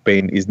leg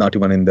pain is not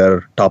even in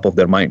their top of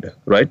their mind,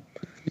 right?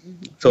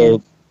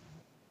 So,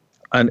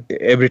 and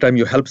every time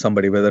you help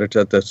somebody, whether it's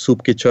at the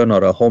soup kitchen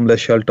or a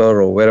homeless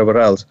shelter or wherever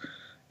else,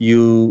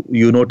 you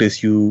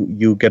notice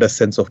you get a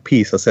sense of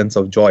peace, a sense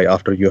of joy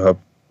after you have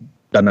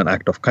done an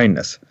act of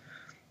kindness.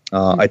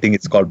 I think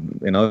it's called,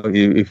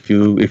 if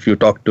you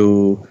talk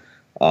to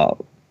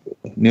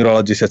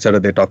neurologists, etc.,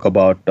 they talk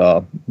about,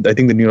 I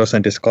think the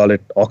neuroscientists call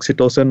it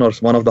oxytocin, or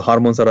one of the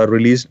hormones that are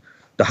released,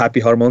 the happy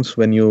hormones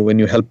when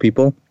you help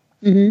people.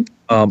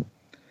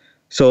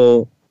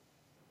 So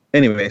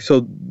anyway,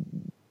 so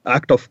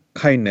act of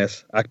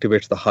kindness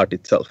activates the heart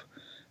itself,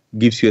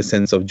 gives you a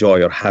sense of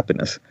joy or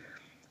happiness.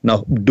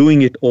 Now,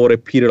 doing it over a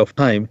period of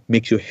time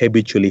makes you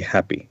habitually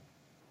happy.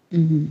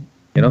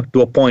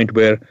 To a point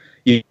where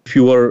if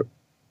you are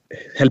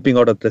helping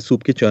out at the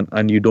soup kitchen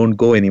and you don't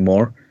go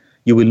anymore,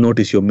 you will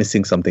notice you're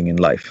missing something in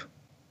life.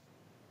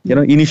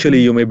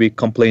 Initially you may be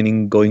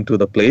complaining going to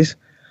the place,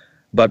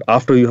 but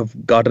after you have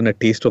gotten a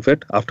taste of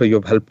it, after you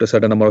have helped a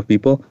certain number of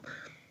people,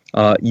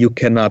 you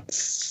cannot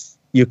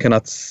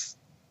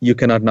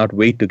not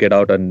wait to get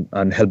out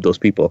and help those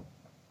people.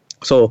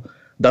 So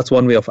that's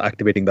one way of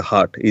activating the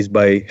heart, is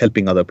by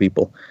helping other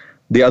people.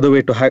 The other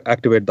way to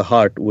activate the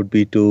heart would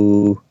be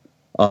to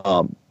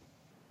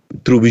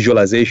through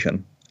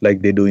visualization,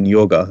 like they do in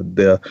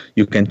yoga.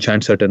 You can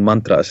chant certain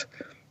mantras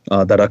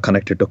that are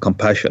connected to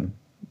compassion.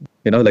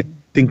 Like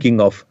thinking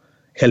of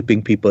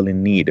helping people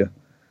in need,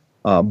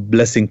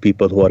 blessing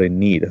people who are in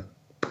need,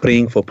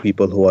 praying for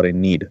people who are in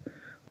need.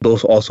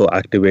 Those also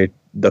activate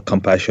the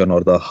compassion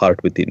or the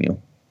heart within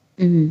you.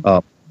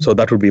 So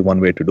that would be one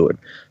way to do it.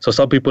 So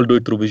some people do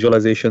it through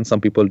visualization,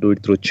 some people do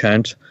it through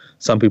chants,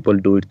 some people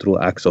do it through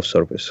acts of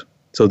service.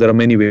 So there are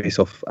many ways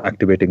of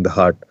activating the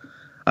heart,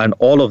 and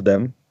all of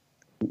them,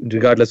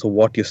 regardless of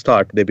what you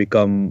start, they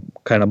become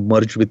kind of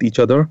merged with each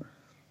other,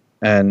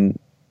 and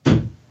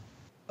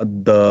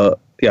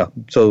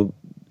so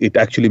it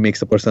actually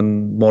makes a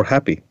person more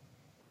happy.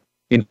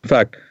 In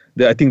fact,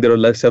 I think there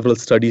are several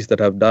studies that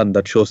have done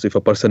that shows if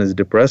a person is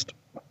depressed,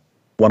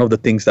 one of the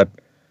things that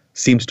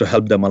seems to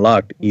help them a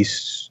lot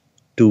is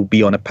to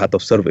be on a path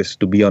of service,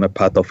 to be on a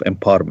path of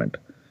empowerment.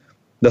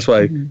 That's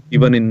why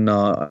even in,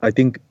 I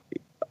think,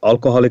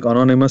 Alcoholics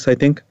Anonymous, I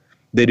think,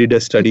 they did a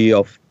study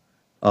of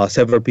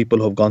several people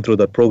who have gone through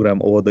that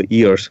program over the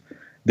years.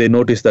 They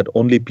noticed that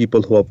only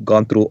people who have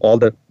gone through all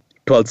the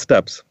 12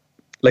 steps,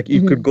 like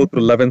you could go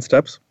through 11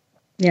 steps,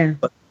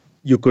 but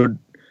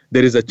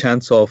there is a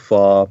chance of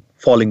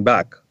falling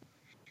back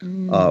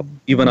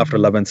even after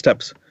 11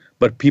 steps.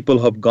 But people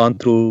who have gone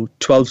through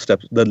 12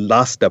 steps, the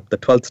last step, the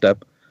 12th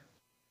step,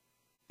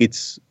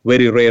 it's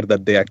very rare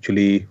that they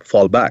actually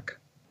fall back.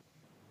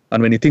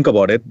 And when you think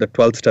about it, the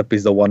 12th step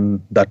is the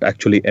one that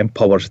actually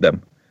empowers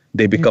them.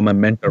 They become a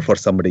mentor for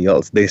somebody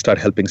else. They start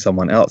helping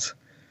someone else.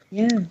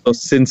 So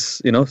since,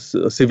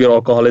 severe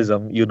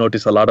alcoholism, you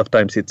notice a lot of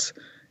times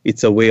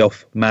it's a way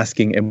of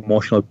masking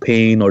emotional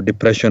pain or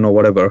depression or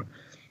whatever.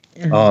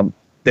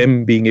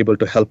 Them being able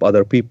to help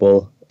other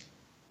people,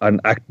 and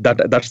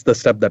that's the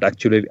step that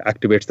actually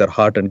activates their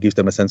heart and gives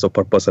them a sense of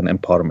purpose and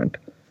empowerment,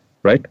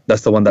 right?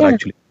 That's the one that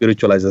actually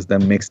spiritualizes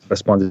them, makes them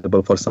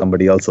responsible for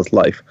somebody else's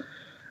life.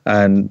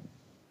 And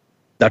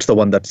that's the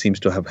one that seems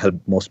to have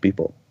helped most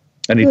people.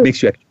 And it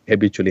makes you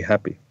habitually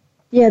happy.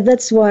 Yeah,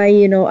 that's why,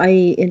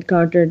 I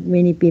encountered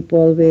many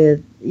people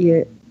with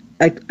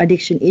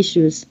addiction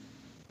issues.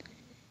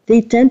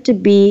 They tend to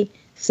be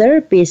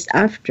therapists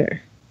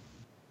after,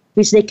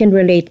 which they can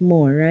relate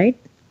more, right?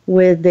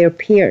 With their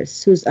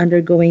peers who's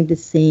undergoing the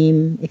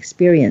same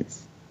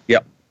experience.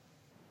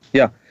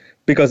 Yeah.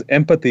 Because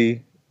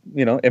empathy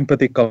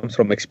comes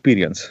from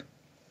experience,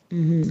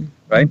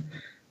 right?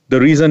 The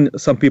reason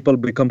some people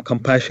become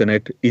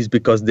compassionate is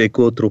because they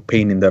go through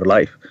pain in their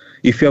life.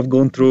 If you have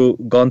gone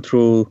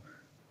through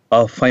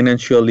a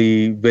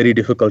financially very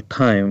difficult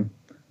time,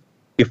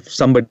 if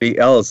somebody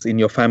else in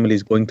your family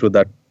is going through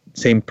that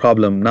same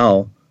problem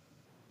now,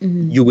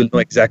 you will know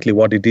exactly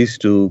what it is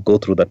to go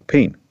through that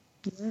pain,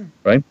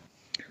 right?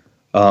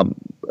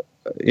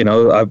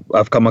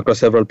 I've come across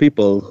several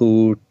people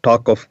who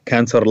talk of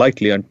cancer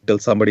lightly until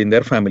somebody in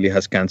their family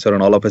has cancer,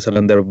 and all of a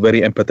sudden they're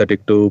very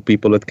empathetic to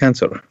people with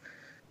cancer,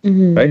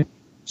 right?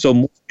 So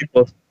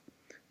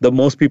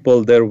most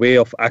people, their way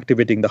of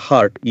activating the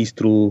heart is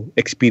through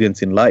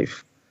experience in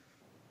life.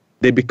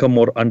 they become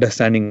more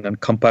understanding and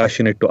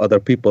compassionate to other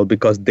people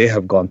because they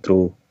have gone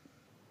through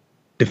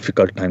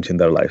difficult times in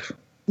their life.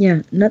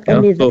 Yeah, not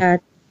only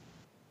that,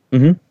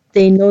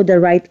 they know the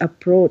right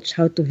approach,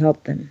 how to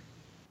help them.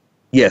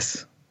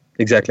 Yes,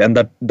 exactly. And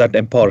that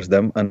empowers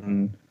them.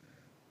 And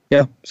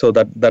yeah, so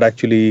that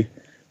actually,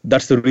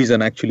 that's the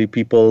reason actually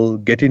people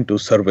get into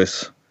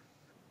service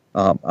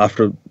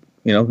after,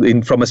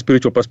 from a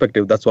spiritual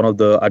perspective. That's one of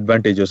the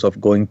advantages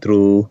of going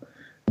through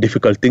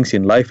difficult things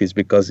in life, is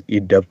because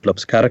it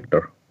develops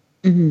character.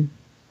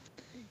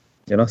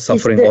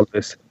 Suffering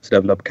always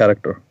develops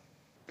character.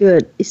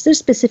 Good. Is there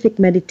specific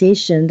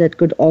meditation that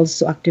could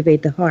also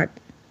activate the heart?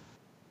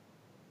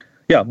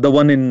 Yeah, the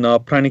one in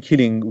pranic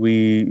healing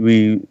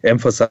we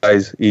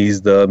emphasize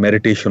is the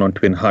meditation on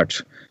twin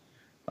hearts.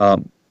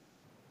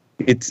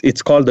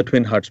 It's called the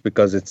twin hearts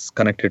because it's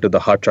connected to the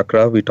heart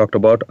chakra we talked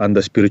about and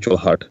the spiritual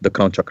heart, the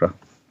crown chakra.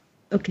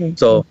 Okay.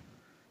 So,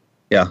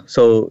 yeah,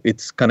 so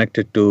it's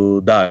connected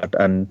to that,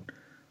 and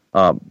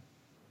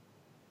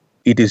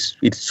it's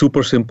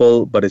super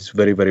simple, but it's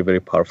very, very, very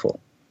powerful.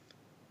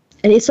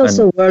 And it's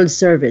also world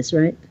service,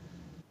 right?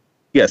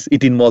 Yes,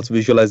 it involves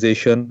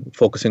visualization,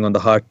 focusing on the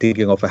heart,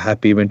 thinking of a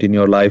happy event in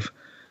your life,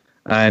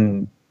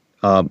 and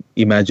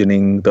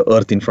imagining the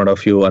earth in front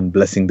of you and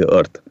blessing the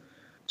earth.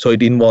 So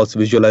it involves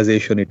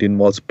visualization, it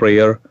involves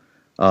prayer,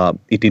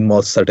 it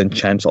involves certain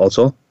chants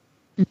also.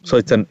 So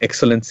it's an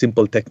excellent,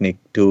 simple technique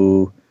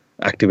to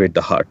activate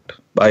the heart.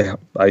 I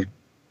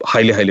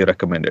highly, highly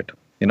recommend it.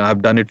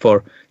 I've done it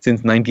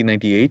since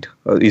 1998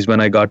 is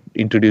when I got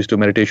introduced to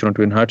meditation on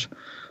twin hearts.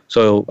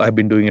 So I've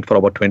been doing it for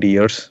about 20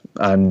 years,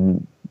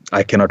 and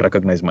I cannot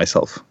recognize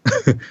myself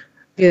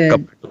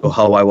compared to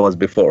how I was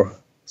before.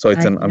 So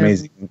it's an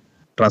amazing,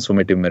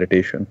 transformative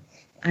meditation.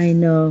 I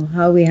know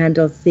how we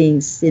handle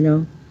things,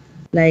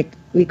 like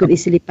we could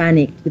easily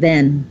panic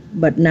then,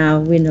 but now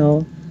we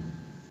know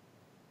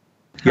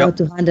how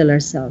to handle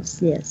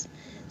ourselves. Yes.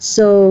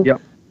 So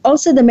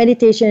also the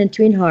meditation in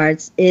Twin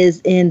Hearts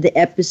is in the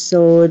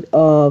episode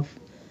of,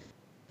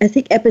 I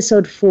think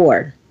episode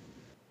 4,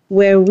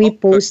 where we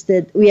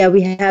posted, we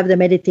have the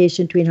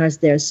meditation Twin Hearts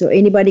there. So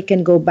anybody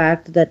can go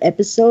back to that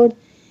episode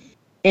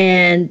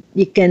and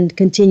you can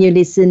continue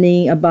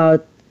listening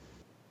about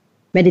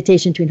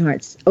meditation Twin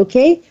Hearts.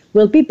 Okay,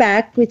 we'll be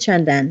back with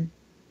Chandan.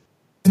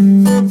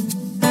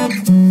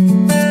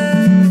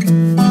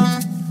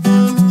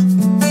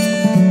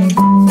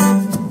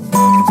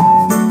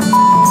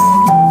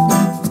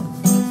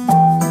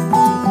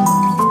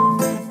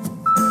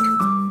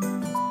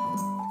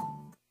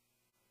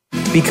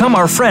 Become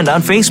our friend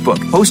on Facebook.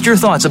 Post your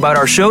thoughts about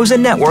our shows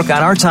and network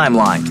on our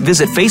timeline.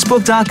 Visit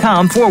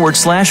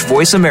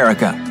facebook.com/Voice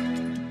America.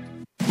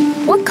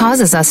 What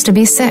causes us to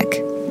be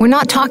sick? We're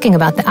not talking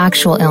about the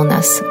actual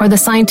illness or the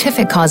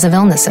scientific cause of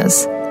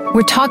illnesses.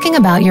 We're talking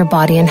about your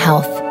body and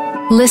health.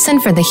 Listen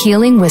for the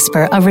healing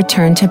whisper of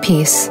return to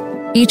peace.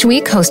 Each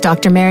week, host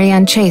Dr.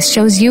 Marianne Chase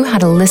shows you how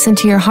to listen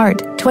to your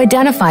heart to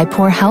identify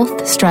poor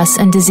health, stress,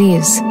 and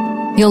disease.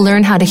 You'll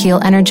learn how to heal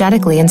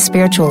energetically and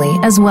spiritually,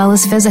 as well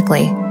as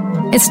physically.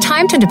 It's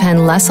time to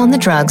depend less on the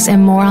drugs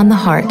and more on the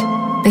heart.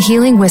 The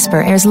Healing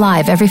Whisper airs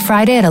live every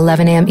Friday at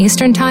 11 a.m.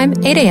 Eastern Time,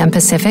 8 a.m.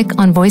 Pacific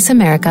on Voice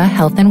America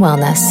Health and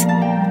Wellness.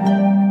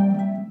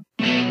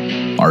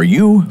 Are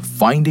you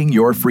finding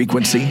your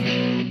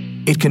frequency?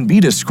 It can be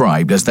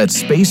described as that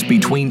space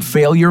between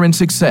failure and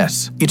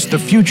success. It's the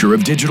future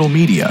of digital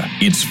media.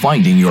 It's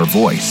finding your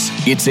voice.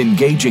 It's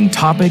engaging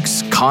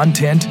topics,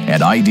 content,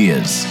 and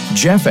ideas.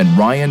 Jeff and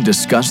Ryan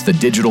discuss the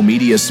digital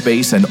media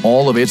space and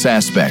all of its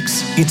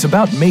aspects. It's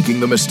about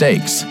making the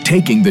mistakes,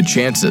 taking the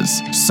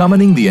chances,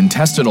 summoning the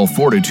intestinal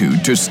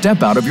fortitude to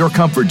step out of your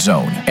comfort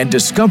zone, and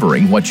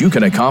discovering what you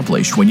can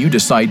accomplish when you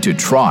decide to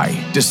try,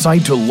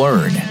 decide to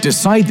learn,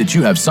 decide that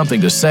you have something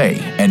to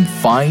say, and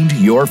find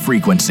your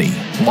frequency.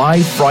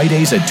 Live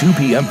Fridays at 2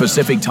 p.m.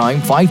 Pacific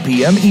Time, 5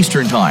 p.m.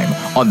 Eastern Time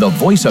on the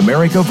Voice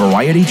America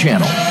Variety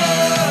Channel.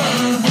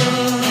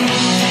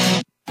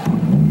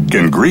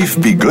 Can grief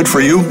be good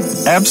for you?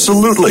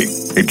 Absolutely.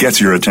 It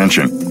gets your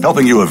attention,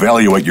 helping you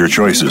evaluate your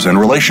choices and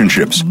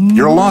relationships.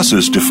 Your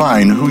losses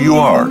define who you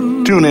are.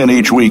 Tune in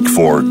each week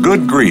for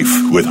Good Grief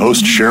with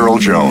host Cheryl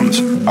Jones.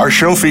 Our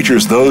show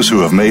features those who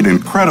have made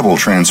incredible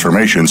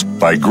transformations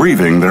by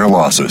grieving their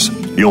losses.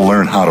 You'll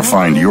learn how to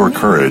find your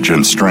courage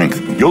and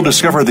strength. You'll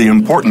discover the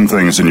important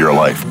things in your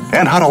life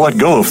and how to let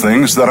go of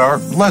things that are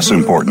less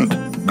important.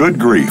 Good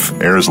Grief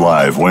airs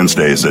live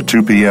Wednesdays at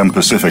 2 p.m.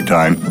 Pacific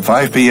Time,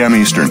 5 p.m.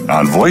 Eastern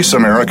on Voice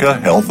America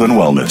Health and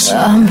Wellness.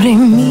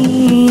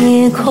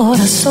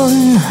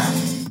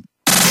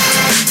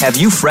 Have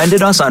you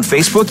friended us on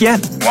Facebook yet?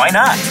 Why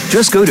not?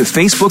 Just go to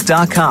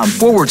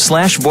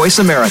facebook.com/Voice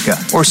America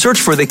or search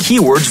for the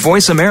keywords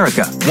Voice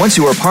America. Once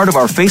you are part of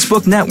our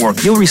Facebook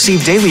network, you'll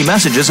receive daily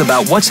messages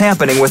about what's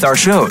happening with our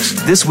shows,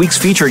 this week's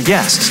featured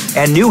guests,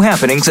 and new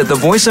happenings at the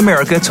Voice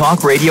America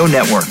Talk Radio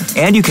Network.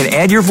 And you can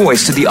add your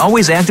voice to the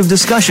always active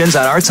discussions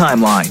on our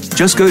timeline.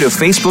 Just go to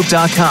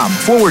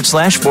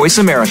facebook.com/Voice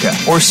America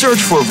or search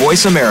for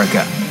Voice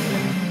America.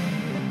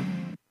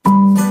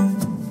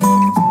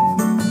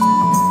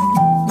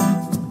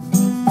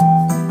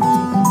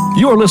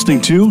 You're listening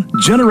to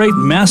Generate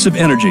Massive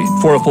Energy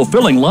for a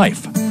Fulfilling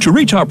Life. To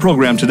reach our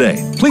program today,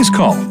 please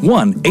call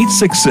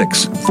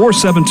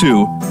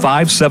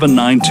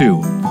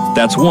 1-866-472-5792.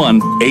 That's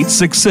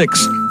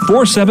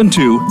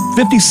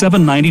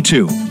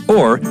 1-866-472-5792.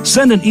 Or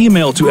send an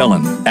email to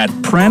Ellen at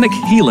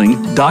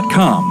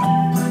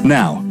pranichealing.com.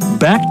 Now,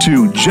 back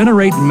to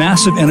Generate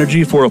Massive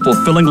Energy for a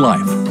Fulfilling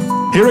Life.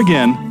 Here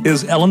again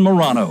is Ellen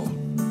Morano.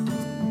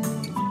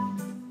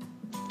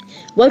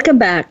 Welcome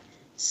back.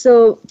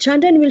 So,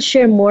 Chandan will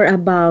share more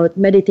about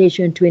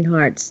Meditation Twin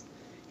Hearts,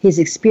 his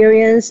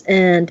experience,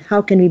 and how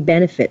can we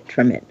benefit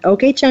from it.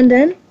 Okay,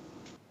 Chandan?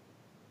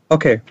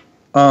 Okay.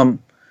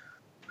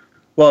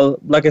 Well,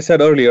 like I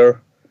said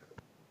earlier,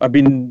 I've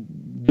been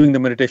doing the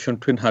Meditation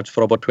Twin Hearts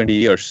for about 20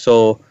 years.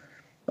 So,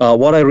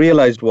 what I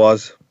realized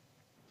was,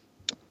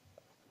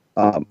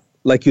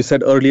 like you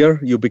said earlier,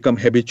 you become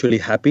habitually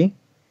happy.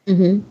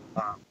 Mm-hmm.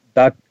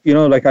 That,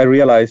 like I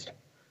realized,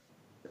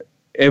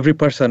 every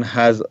person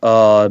has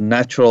a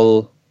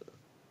natural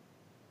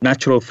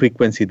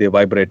frequency they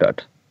vibrate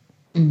at,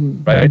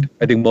 right?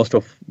 I think most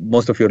of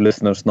your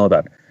listeners know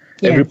that.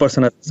 Yes. Every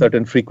person has a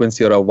certain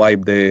frequency or a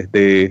vibe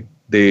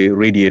they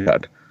radiate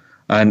at.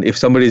 And if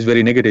somebody is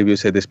very negative, you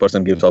say this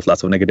person gives off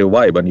lots of negative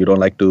vibe, and you don't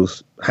like to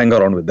hang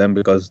around with them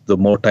because the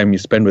more time you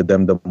spend with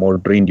them, the more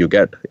drained you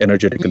get.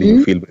 Energetically,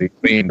 you feel very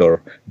drained or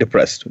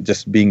depressed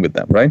just being with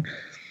them, right?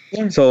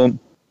 Yeah. So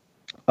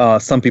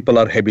some people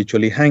are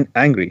habitually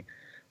angry.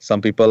 Some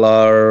people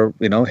are,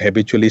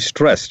 habitually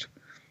stressed.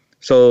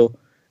 So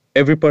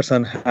every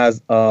person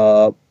has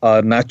a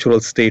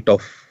natural state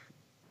of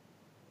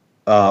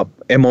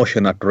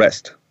emotion at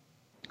rest,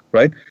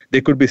 right? They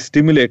could be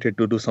stimulated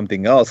to do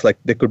something else, like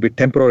they could be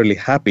temporarily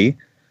happy,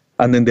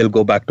 and then they'll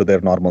go back to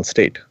their normal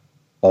state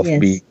of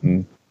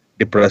being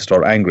depressed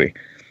or angry.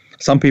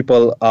 Some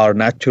people are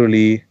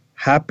naturally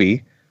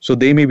happy, so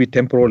they may be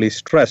temporarily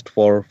stressed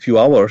for a few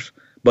hours,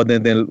 but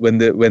then when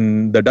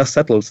the dust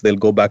settles, they'll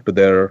go back to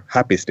their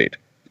happy state,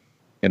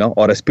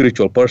 or a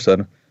spiritual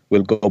person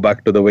will go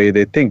back to the way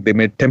they think. They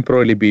may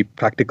temporarily be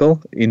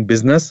practical in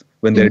business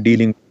when they're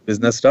dealing with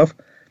business stuff,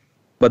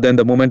 but then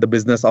the moment the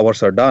business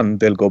hours are done,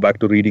 they'll go back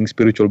to reading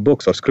spiritual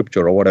books or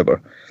scripture or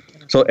whatever.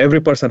 So every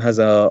person has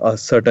a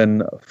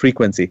certain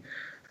frequency.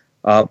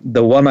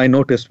 The one I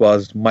noticed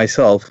was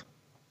myself.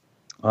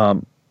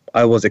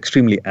 I was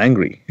extremely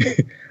angry.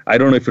 I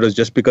don't know if it was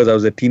just because I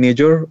was a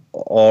teenager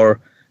or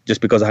just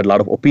because I had a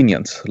lot of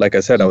opinions. Like I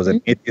said, I was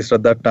an atheist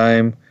at that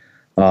time.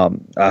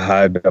 I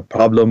had a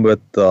problem with,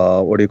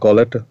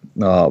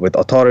 with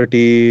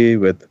authority,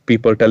 with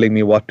people telling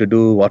me what to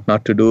do, what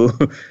not to do.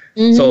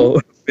 So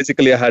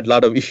basically, I had a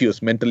lot of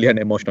issues mentally and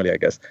emotionally, I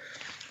guess.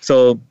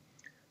 So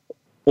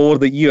over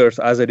the years,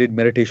 as I did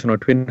meditation on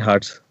Twin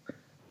Hearts,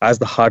 as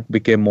the heart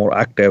became more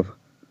active,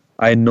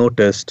 I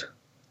noticed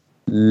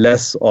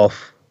less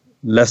of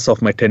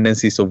my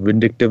tendencies of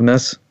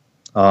vindictiveness,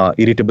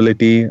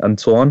 irritability, and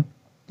so on.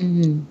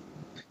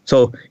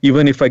 So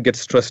even if I get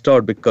stressed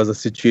out because the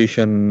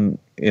situation,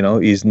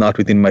 is not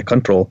within my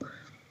control,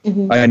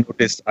 I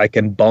notice I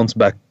can bounce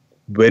back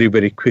very,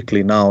 very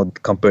quickly now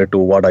compared to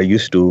what I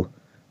used to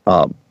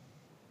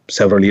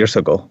several years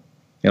ago.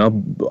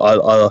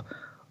 A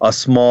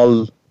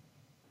small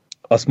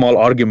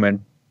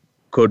argument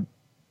could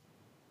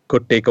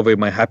take away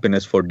my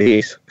happiness for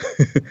days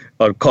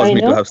or cause me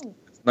to have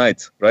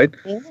nights, right?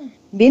 Yeah.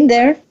 Been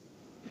there.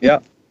 Yeah.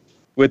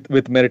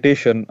 With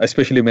meditation,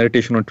 especially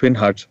meditation on Twin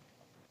Hearts,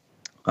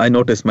 I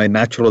notice my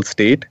natural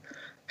state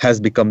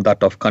has become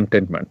that of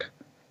contentment.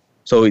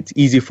 So it's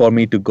easy for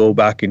me to go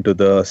back into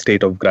the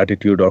state of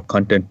gratitude or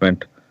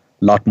contentment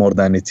a lot more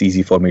than it's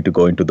easy for me to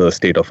go into the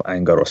state of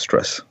anger or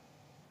stress.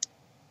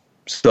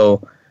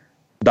 So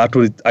I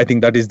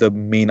think that is the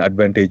main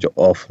advantage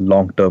of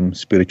long-term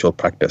spiritual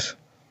practice.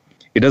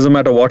 It doesn't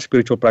matter what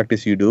spiritual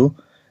practice you do,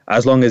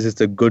 as long as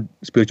it's a good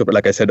spiritual,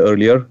 like I said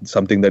earlier,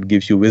 something that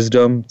gives you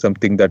wisdom,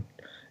 something that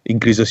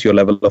increases your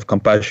level of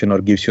compassion or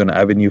gives you an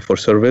avenue for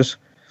service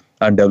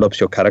and develops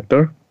your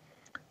character.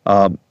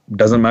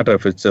 Doesn't matter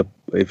if it's a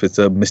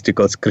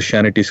mystical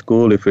Christianity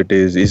school, if it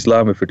is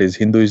Islam, if it is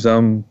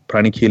Hinduism,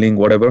 pranic healing,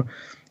 whatever,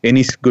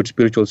 any good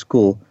spiritual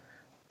school,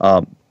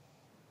 the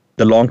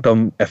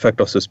long-term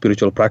effect of the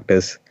spiritual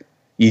practice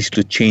is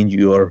to change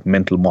your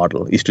mental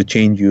model, is to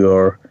change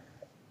your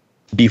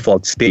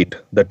default state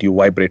that you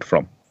vibrate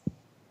from.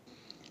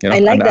 I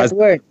like that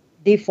word,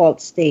 default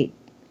state.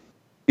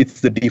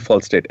 It's the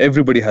default state.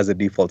 Everybody has a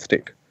default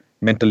state,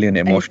 mentally and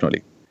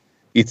emotionally.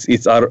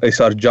 It's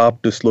our job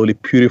to slowly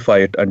purify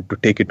it and to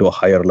take it to a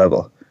higher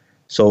level.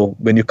 So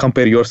when you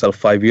compare yourself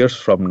 5 years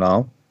from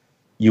now,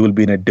 you will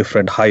be in a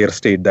different, higher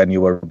state than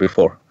you were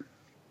before.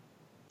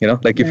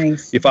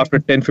 If after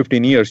 10,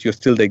 15 years, you're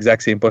still the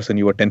exact same person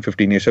you were 10,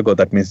 15 years ago,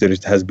 that means there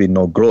has been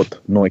no growth,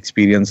 no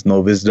experience,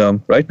 no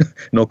wisdom, right?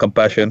 No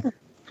compassion.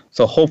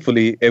 So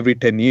hopefully every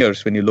 10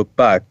 years, when you look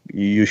back,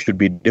 you should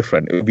be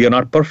different. We are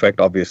not perfect,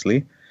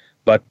 obviously,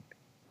 but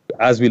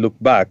as we look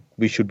back,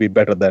 we should be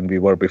better than we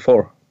were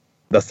before.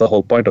 That's the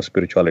whole point of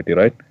spirituality,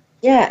 right?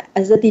 Yeah,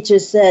 as the teacher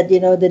said,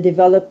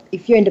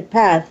 if you're in the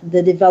path,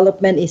 the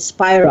development is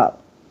spiral.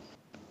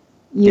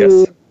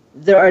 Yes.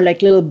 There are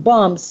like little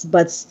bumps,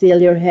 but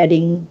still you're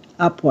heading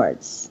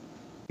upwards.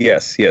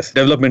 Yes.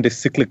 Development is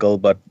cyclical,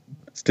 but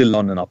still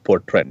on an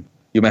upward trend.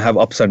 You may have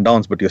ups and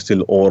downs, but you're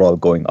still overall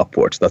going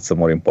upwards. That's the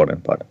more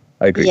important part.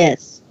 I agree.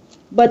 Yes.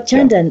 But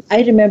Chandan,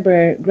 I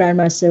remember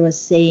Grandmaster was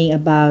saying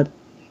about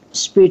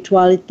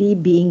spirituality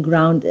being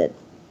grounded,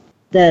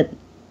 that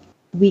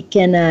we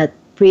cannot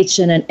preach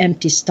on an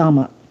empty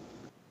stomach.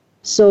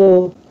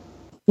 So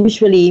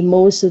usually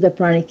most of the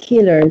pranic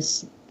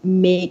healers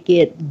make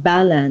it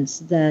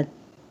balanced, that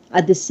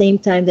at the same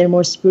time they're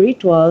more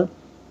spiritual,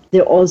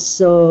 they're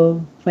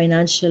also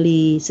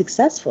financially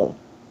successful.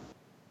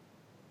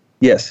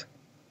 Yes.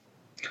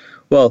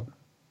 Well,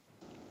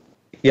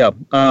 yeah.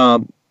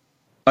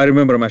 I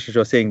remember Master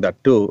Joe saying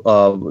that too.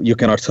 You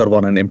cannot serve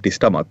on an empty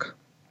stomach,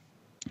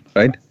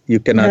 right? You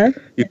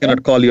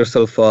cannot call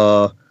yourself.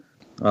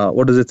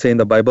 What does it say in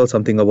the Bible?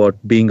 Something about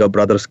being a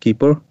brother's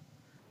keeper.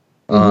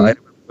 I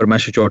remember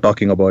Master Joe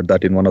talking about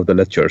that in one of the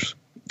lectures.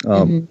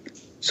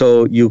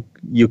 So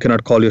you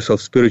cannot call yourself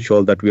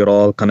spiritual, that we are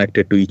all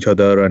connected to each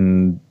other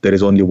and there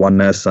is only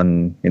oneness,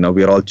 and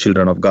we are all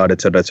children of God,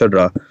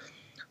 etc.,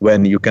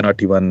 when you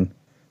cannot even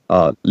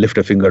lift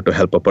a finger to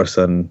help a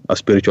person, a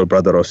spiritual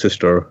brother or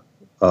sister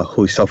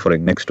who is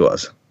suffering next to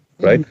us,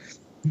 right?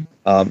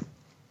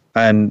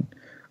 And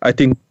I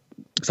think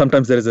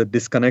sometimes there is a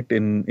disconnect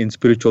in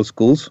spiritual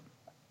schools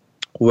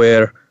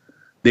where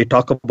they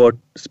talk about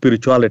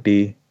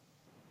spirituality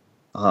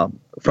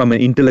from an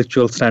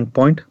intellectual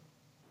standpoint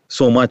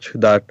so much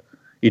that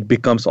it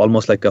becomes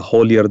almost like a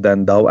holier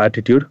than thou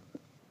attitude,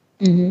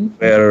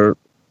 where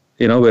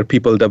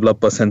people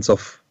develop a sense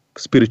of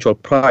spiritual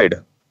pride,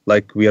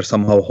 like we are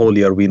somehow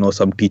holier, we know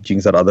some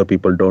teachings that other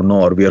people don't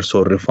know, or we are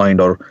so refined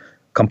or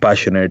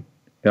compassionate,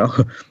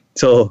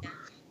 So,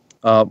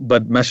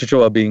 but Master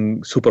Choa,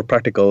 being super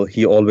practical,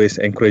 he always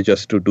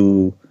encourages us to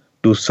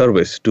do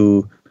service,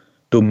 to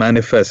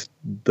manifest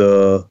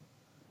the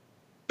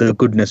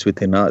goodness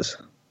within us.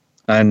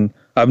 And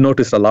I've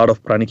noticed a lot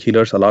of pranic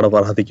healers, a lot of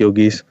Arhatic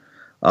yogis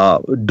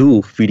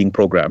do feeding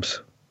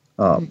programs,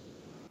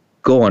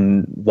 go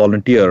and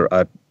volunteer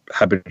at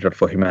Habitat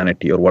for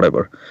Humanity or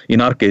whatever. In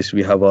our case,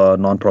 we have a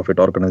non-profit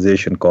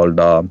organization called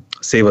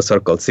Seva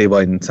Circle.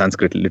 Seva in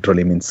Sanskrit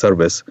literally means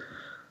service.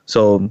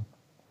 So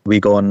we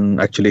go and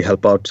actually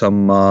help out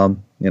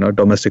some,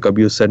 domestic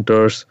abuse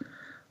centers,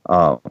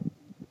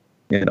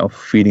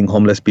 feeding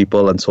homeless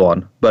people and so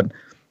on. But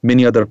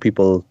many other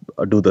people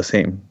do the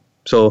same.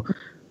 So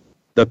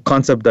the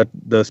concept that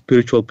the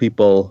spiritual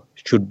people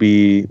should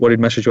be, what did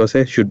Master Choa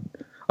say?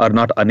 Are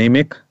not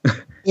anemic.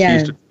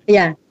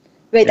 Yeah.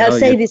 Wait, I'll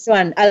say this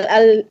one.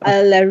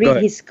 I'll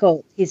read his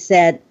quote. He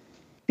said,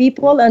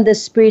 "People on the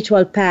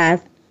spiritual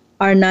path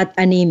are not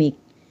anemic.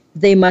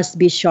 They must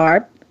be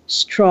sharp,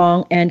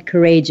 strong, and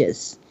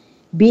courageous.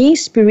 Being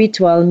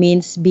spiritual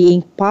means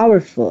being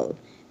powerful,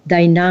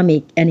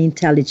 dynamic, and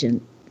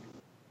intelligent."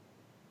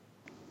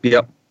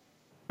 Yep.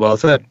 Well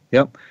said.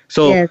 Yep.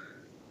 So, yes.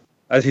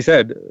 As he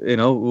said,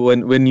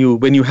 when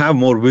you have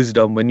more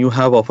wisdom, when you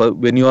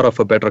are of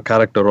a better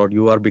character, or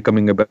you are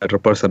becoming a better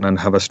person and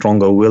have a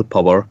stronger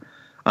willpower,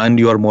 and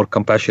you are more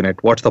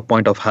compassionate, what's the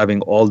point of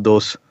having all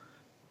those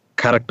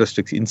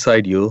characteristics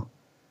inside you?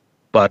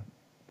 But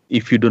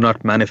if you do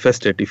not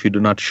manifest it, if you do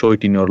not show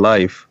it in your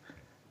life,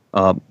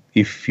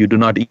 if you do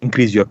not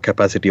increase your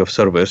capacity of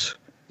service,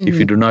 if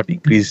you do not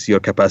increase your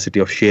capacity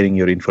of sharing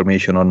your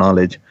information or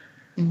knowledge,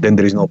 then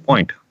there is no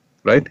point,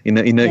 right?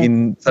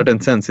 In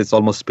certain sense, it's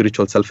almost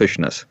spiritual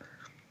selfishness,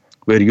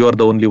 where you are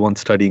the only one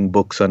studying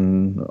books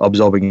and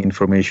absorbing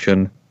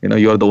information.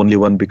 You are the only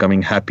one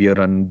becoming happier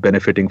and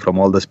benefiting from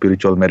all the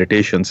spiritual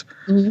meditations,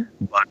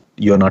 but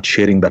you're not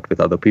sharing that with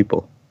other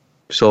people.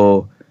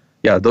 So,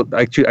 yeah,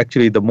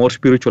 actually, the more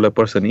spiritual a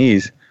person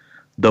is,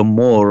 the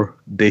more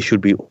they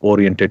should be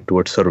oriented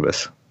towards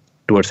service,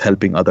 towards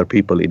helping other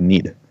people in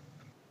need.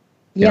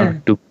 Yeah.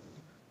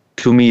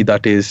 To me,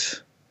 that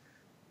is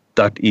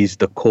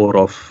the core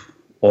of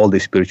all the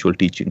spiritual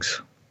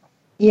teachings.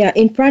 Yeah,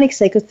 in pranic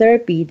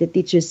psychotherapy, the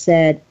teacher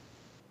said,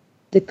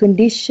 the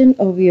condition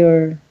of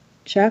your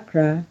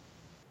chakra,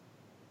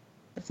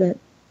 that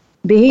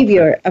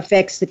behavior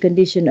affects the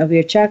condition of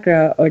your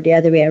chakra, or the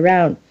other way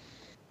around.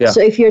 Yeah.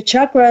 So if your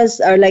chakras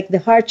are like, the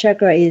heart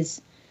chakra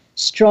is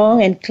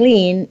strong and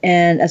clean,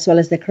 and as well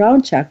as the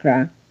crown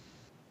chakra,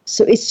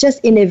 so it's just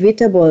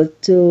inevitable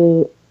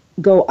to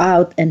go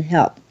out and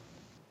help.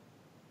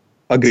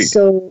 Agreed.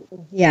 So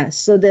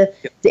the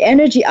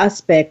energy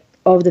aspect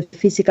of the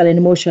physical and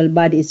emotional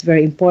body is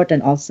very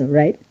important also,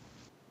 right?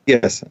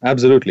 Yes,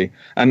 absolutely.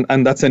 And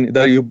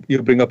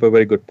you bring up a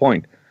very good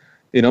point.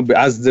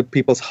 As the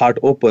people's heart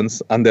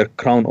opens and their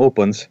crown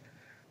opens,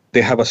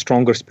 they have a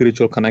stronger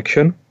spiritual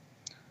connection.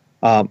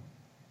 As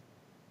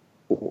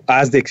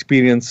they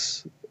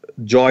experience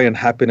joy and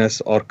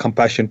happiness or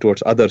compassion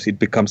towards others, it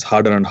becomes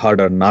harder and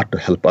harder not to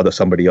help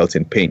somebody else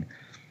in pain.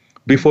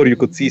 Before, you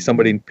could see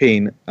somebody in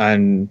pain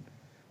and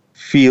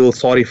feel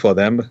sorry for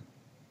them,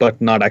 but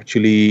not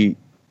actually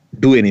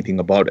do anything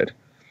about it.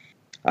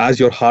 As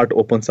your heart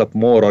opens up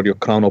more or your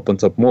crown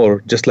opens up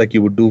more, just like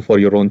you would do for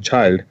your own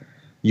child,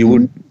 you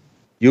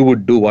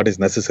would do what is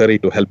necessary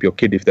to help your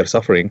kid if they're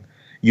suffering.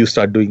 You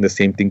start doing the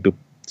same thing to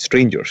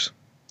strangers.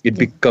 It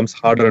becomes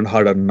harder and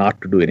harder not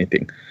to do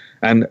anything.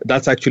 And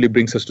that's actually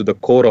brings us to the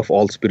core of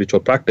all spiritual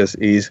practice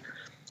is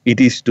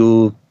it is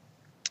to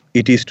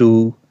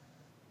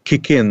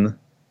kick in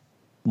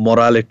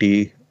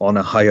morality on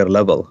a higher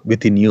level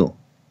within you.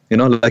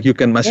 Like you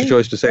can, Master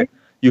Choice to say,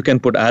 you can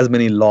put as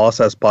many laws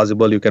as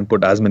possible, you can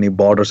put as many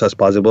borders as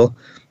possible,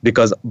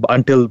 because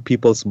until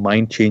people's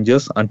mind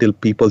changes, until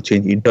people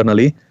change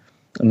internally,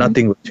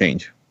 nothing will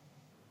change,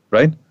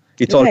 right?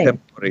 It's all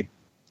temporary.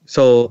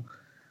 So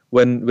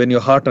when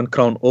your heart and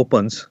crown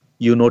opens,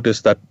 you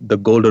notice that the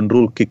golden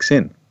rule kicks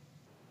in.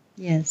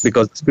 Yes.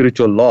 Because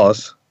spiritual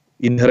laws,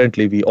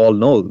 inherently, we all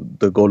know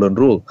the golden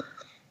rule.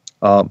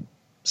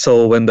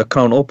 So when the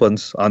crown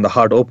opens and the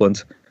heart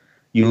opens,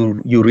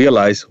 you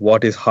realize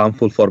what is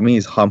harmful for me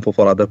is harmful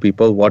for other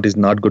people. What is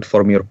not good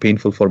for me or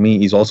painful for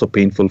me is also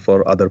painful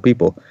for other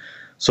people.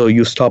 So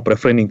you stop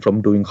refraining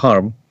from doing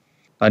harm.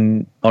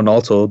 And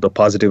also the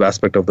positive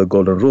aspect of the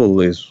golden rule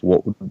is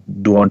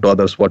do unto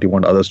others what you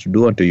want others to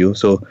do unto you.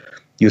 So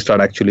you start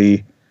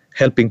actually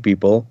helping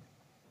people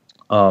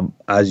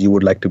as you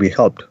would like to be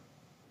helped,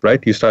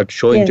 right? You start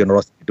showing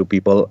generosity to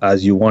people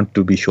as you want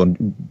to be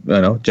shown,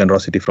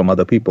 generosity from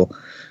other people.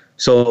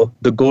 So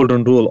the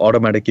golden rule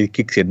automatically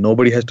kicks in.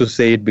 Nobody has to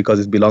say it because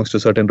it belongs to a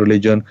certain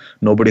religion.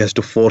 Nobody has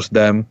to force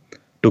them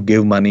to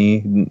give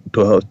money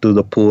to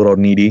the poor or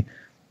needy,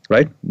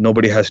 right?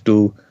 Nobody has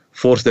to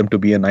force them to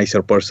be a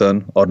nicer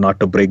person or not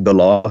to break the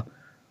law.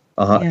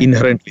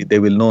 Inherently, they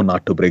will know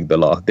not to break the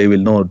law. They will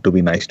know to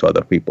be nice to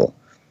other people.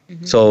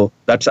 Mm-hmm. So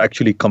that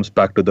actually comes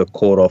back to the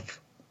core of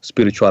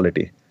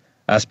spirituality.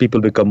 As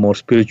people become more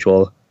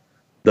spiritual,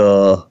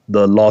 the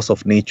laws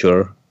of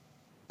nature,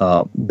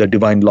 the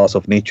divine laws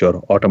of nature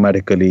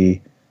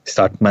automatically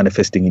start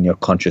manifesting in your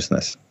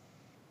consciousness.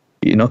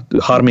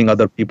 Harming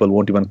other people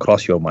won't even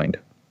cross your mind.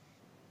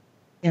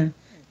 Yeah,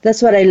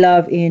 that's what I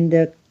love in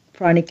the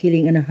pranic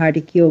healing and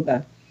Hardik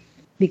yoga,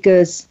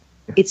 because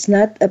it's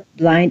not a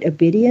blind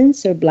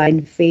obedience or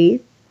blind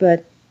faith,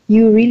 but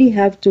you really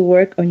have to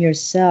work on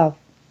yourself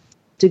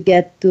to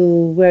get to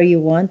where you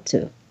want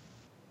to.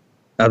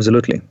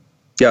 Absolutely.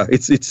 Yeah,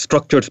 it's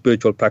structured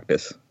spiritual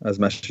practice, as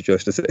Master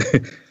chose to say.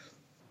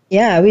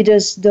 Yeah, we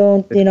just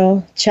don't,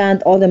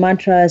 chant all the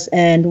mantras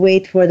and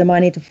wait for the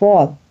money to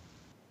fall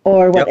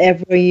or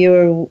whatever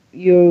your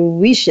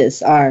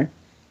wishes are.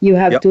 You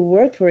have to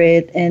work for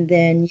it and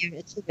then you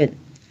achieve it.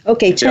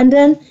 Okay,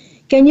 Chandan,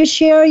 can you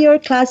share your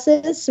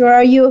classes? Where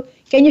are you?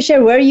 Can you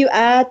share where you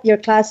at, your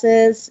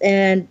classes,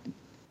 and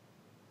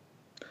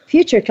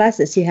future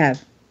classes you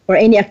have, or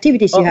any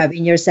activities you have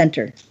in your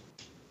center?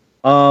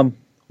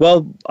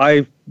 Well,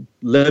 I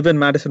live in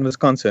Madison,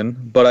 Wisconsin,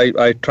 but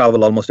I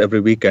travel almost every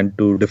weekend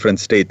to different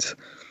states.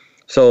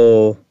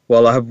 So,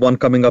 I have one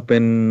coming up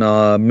in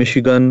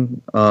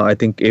Michigan, I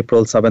think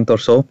April 7th or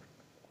so.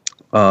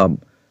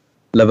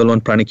 Level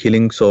 1 pranic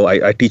healing. So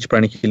I teach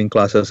pranic healing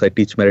classes. I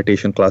teach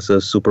meditation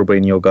classes, super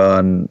brain yoga,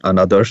 and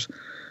others.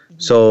 Mm-hmm.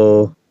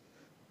 So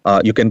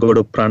you can go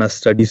to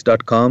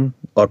pranastudies.com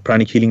or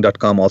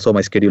pranichealing.com. Also,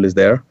 my schedule is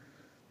there.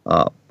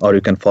 Or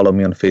you can follow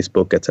me on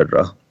Facebook,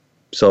 etc.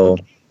 So,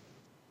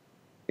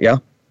 yeah.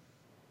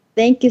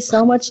 Thank you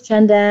so much,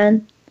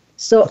 Chandan.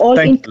 So all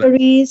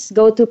inquiries,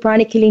 go to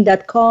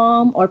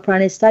pranichealing.com or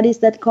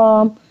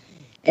pranastudies.com.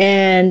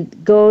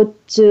 And go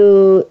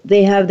to,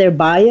 they have their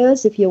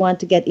bios if you want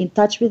to get in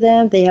touch with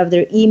them. They have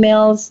their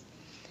emails.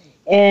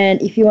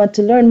 And if you want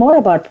to learn more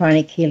about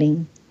pranic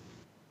healing.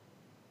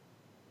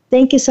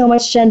 Thank you so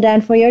much,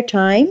 Chandan, for your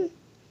time.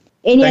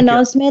 Any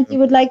announcement you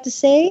would like to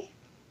say?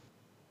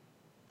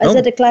 Is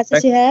it the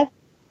classes you have?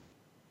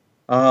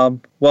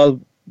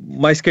 Well,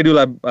 my schedule,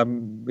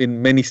 I'm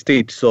in many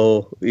states.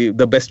 So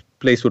the best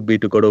place would be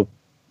to go to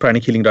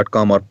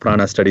pranichealing.com or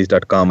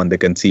pranastudies.com and they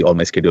can see all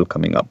my schedule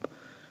coming up,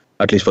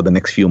 at least for the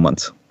next few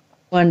months.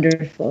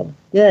 Wonderful.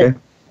 Good. Okay.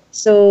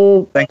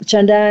 So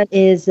Chandan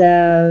is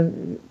a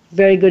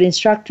very good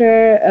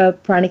instructor, a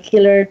pranic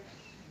healer.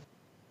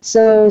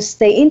 So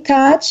stay in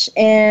touch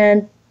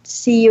and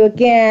see you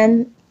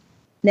again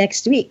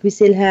next week. We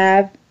still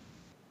have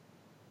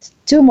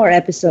 2 more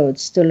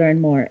episodes to learn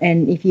more.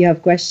 And if you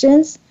have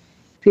questions,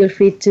 feel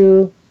free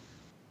to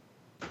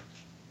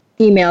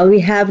email. We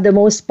have the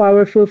most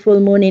powerful full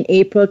moon in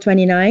April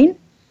 29.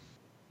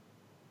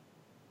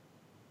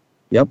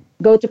 Yep.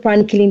 Go to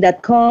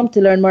pranichealing.com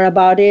to learn more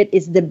about it.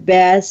 It's the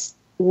best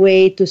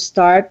way to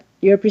start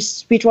your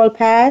spiritual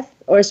path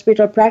or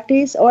spiritual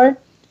practice, or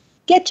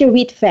get your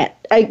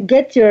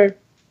get your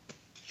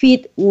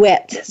feet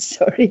wet.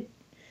 Sorry.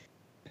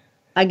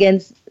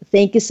 Again,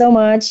 thank you so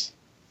much.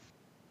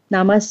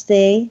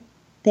 Namaste.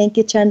 Thank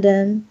you,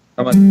 Chandan.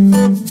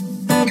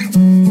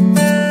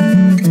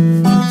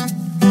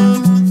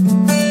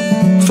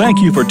 Thank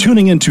you for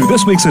tuning into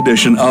this week's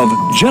edition of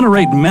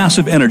Generate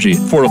Massive Energy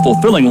for a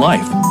Fulfilling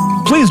Life.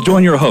 Please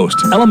join your host,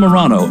 Ellen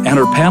Morano, and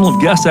her panel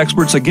of guest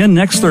experts again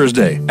next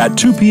Thursday at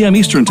 2 p.m.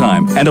 Eastern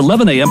Time and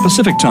 11 a.m.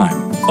 Pacific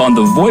Time on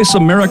the Voice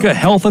America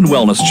Health and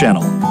Wellness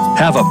Channel.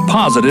 Have a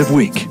positive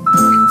week.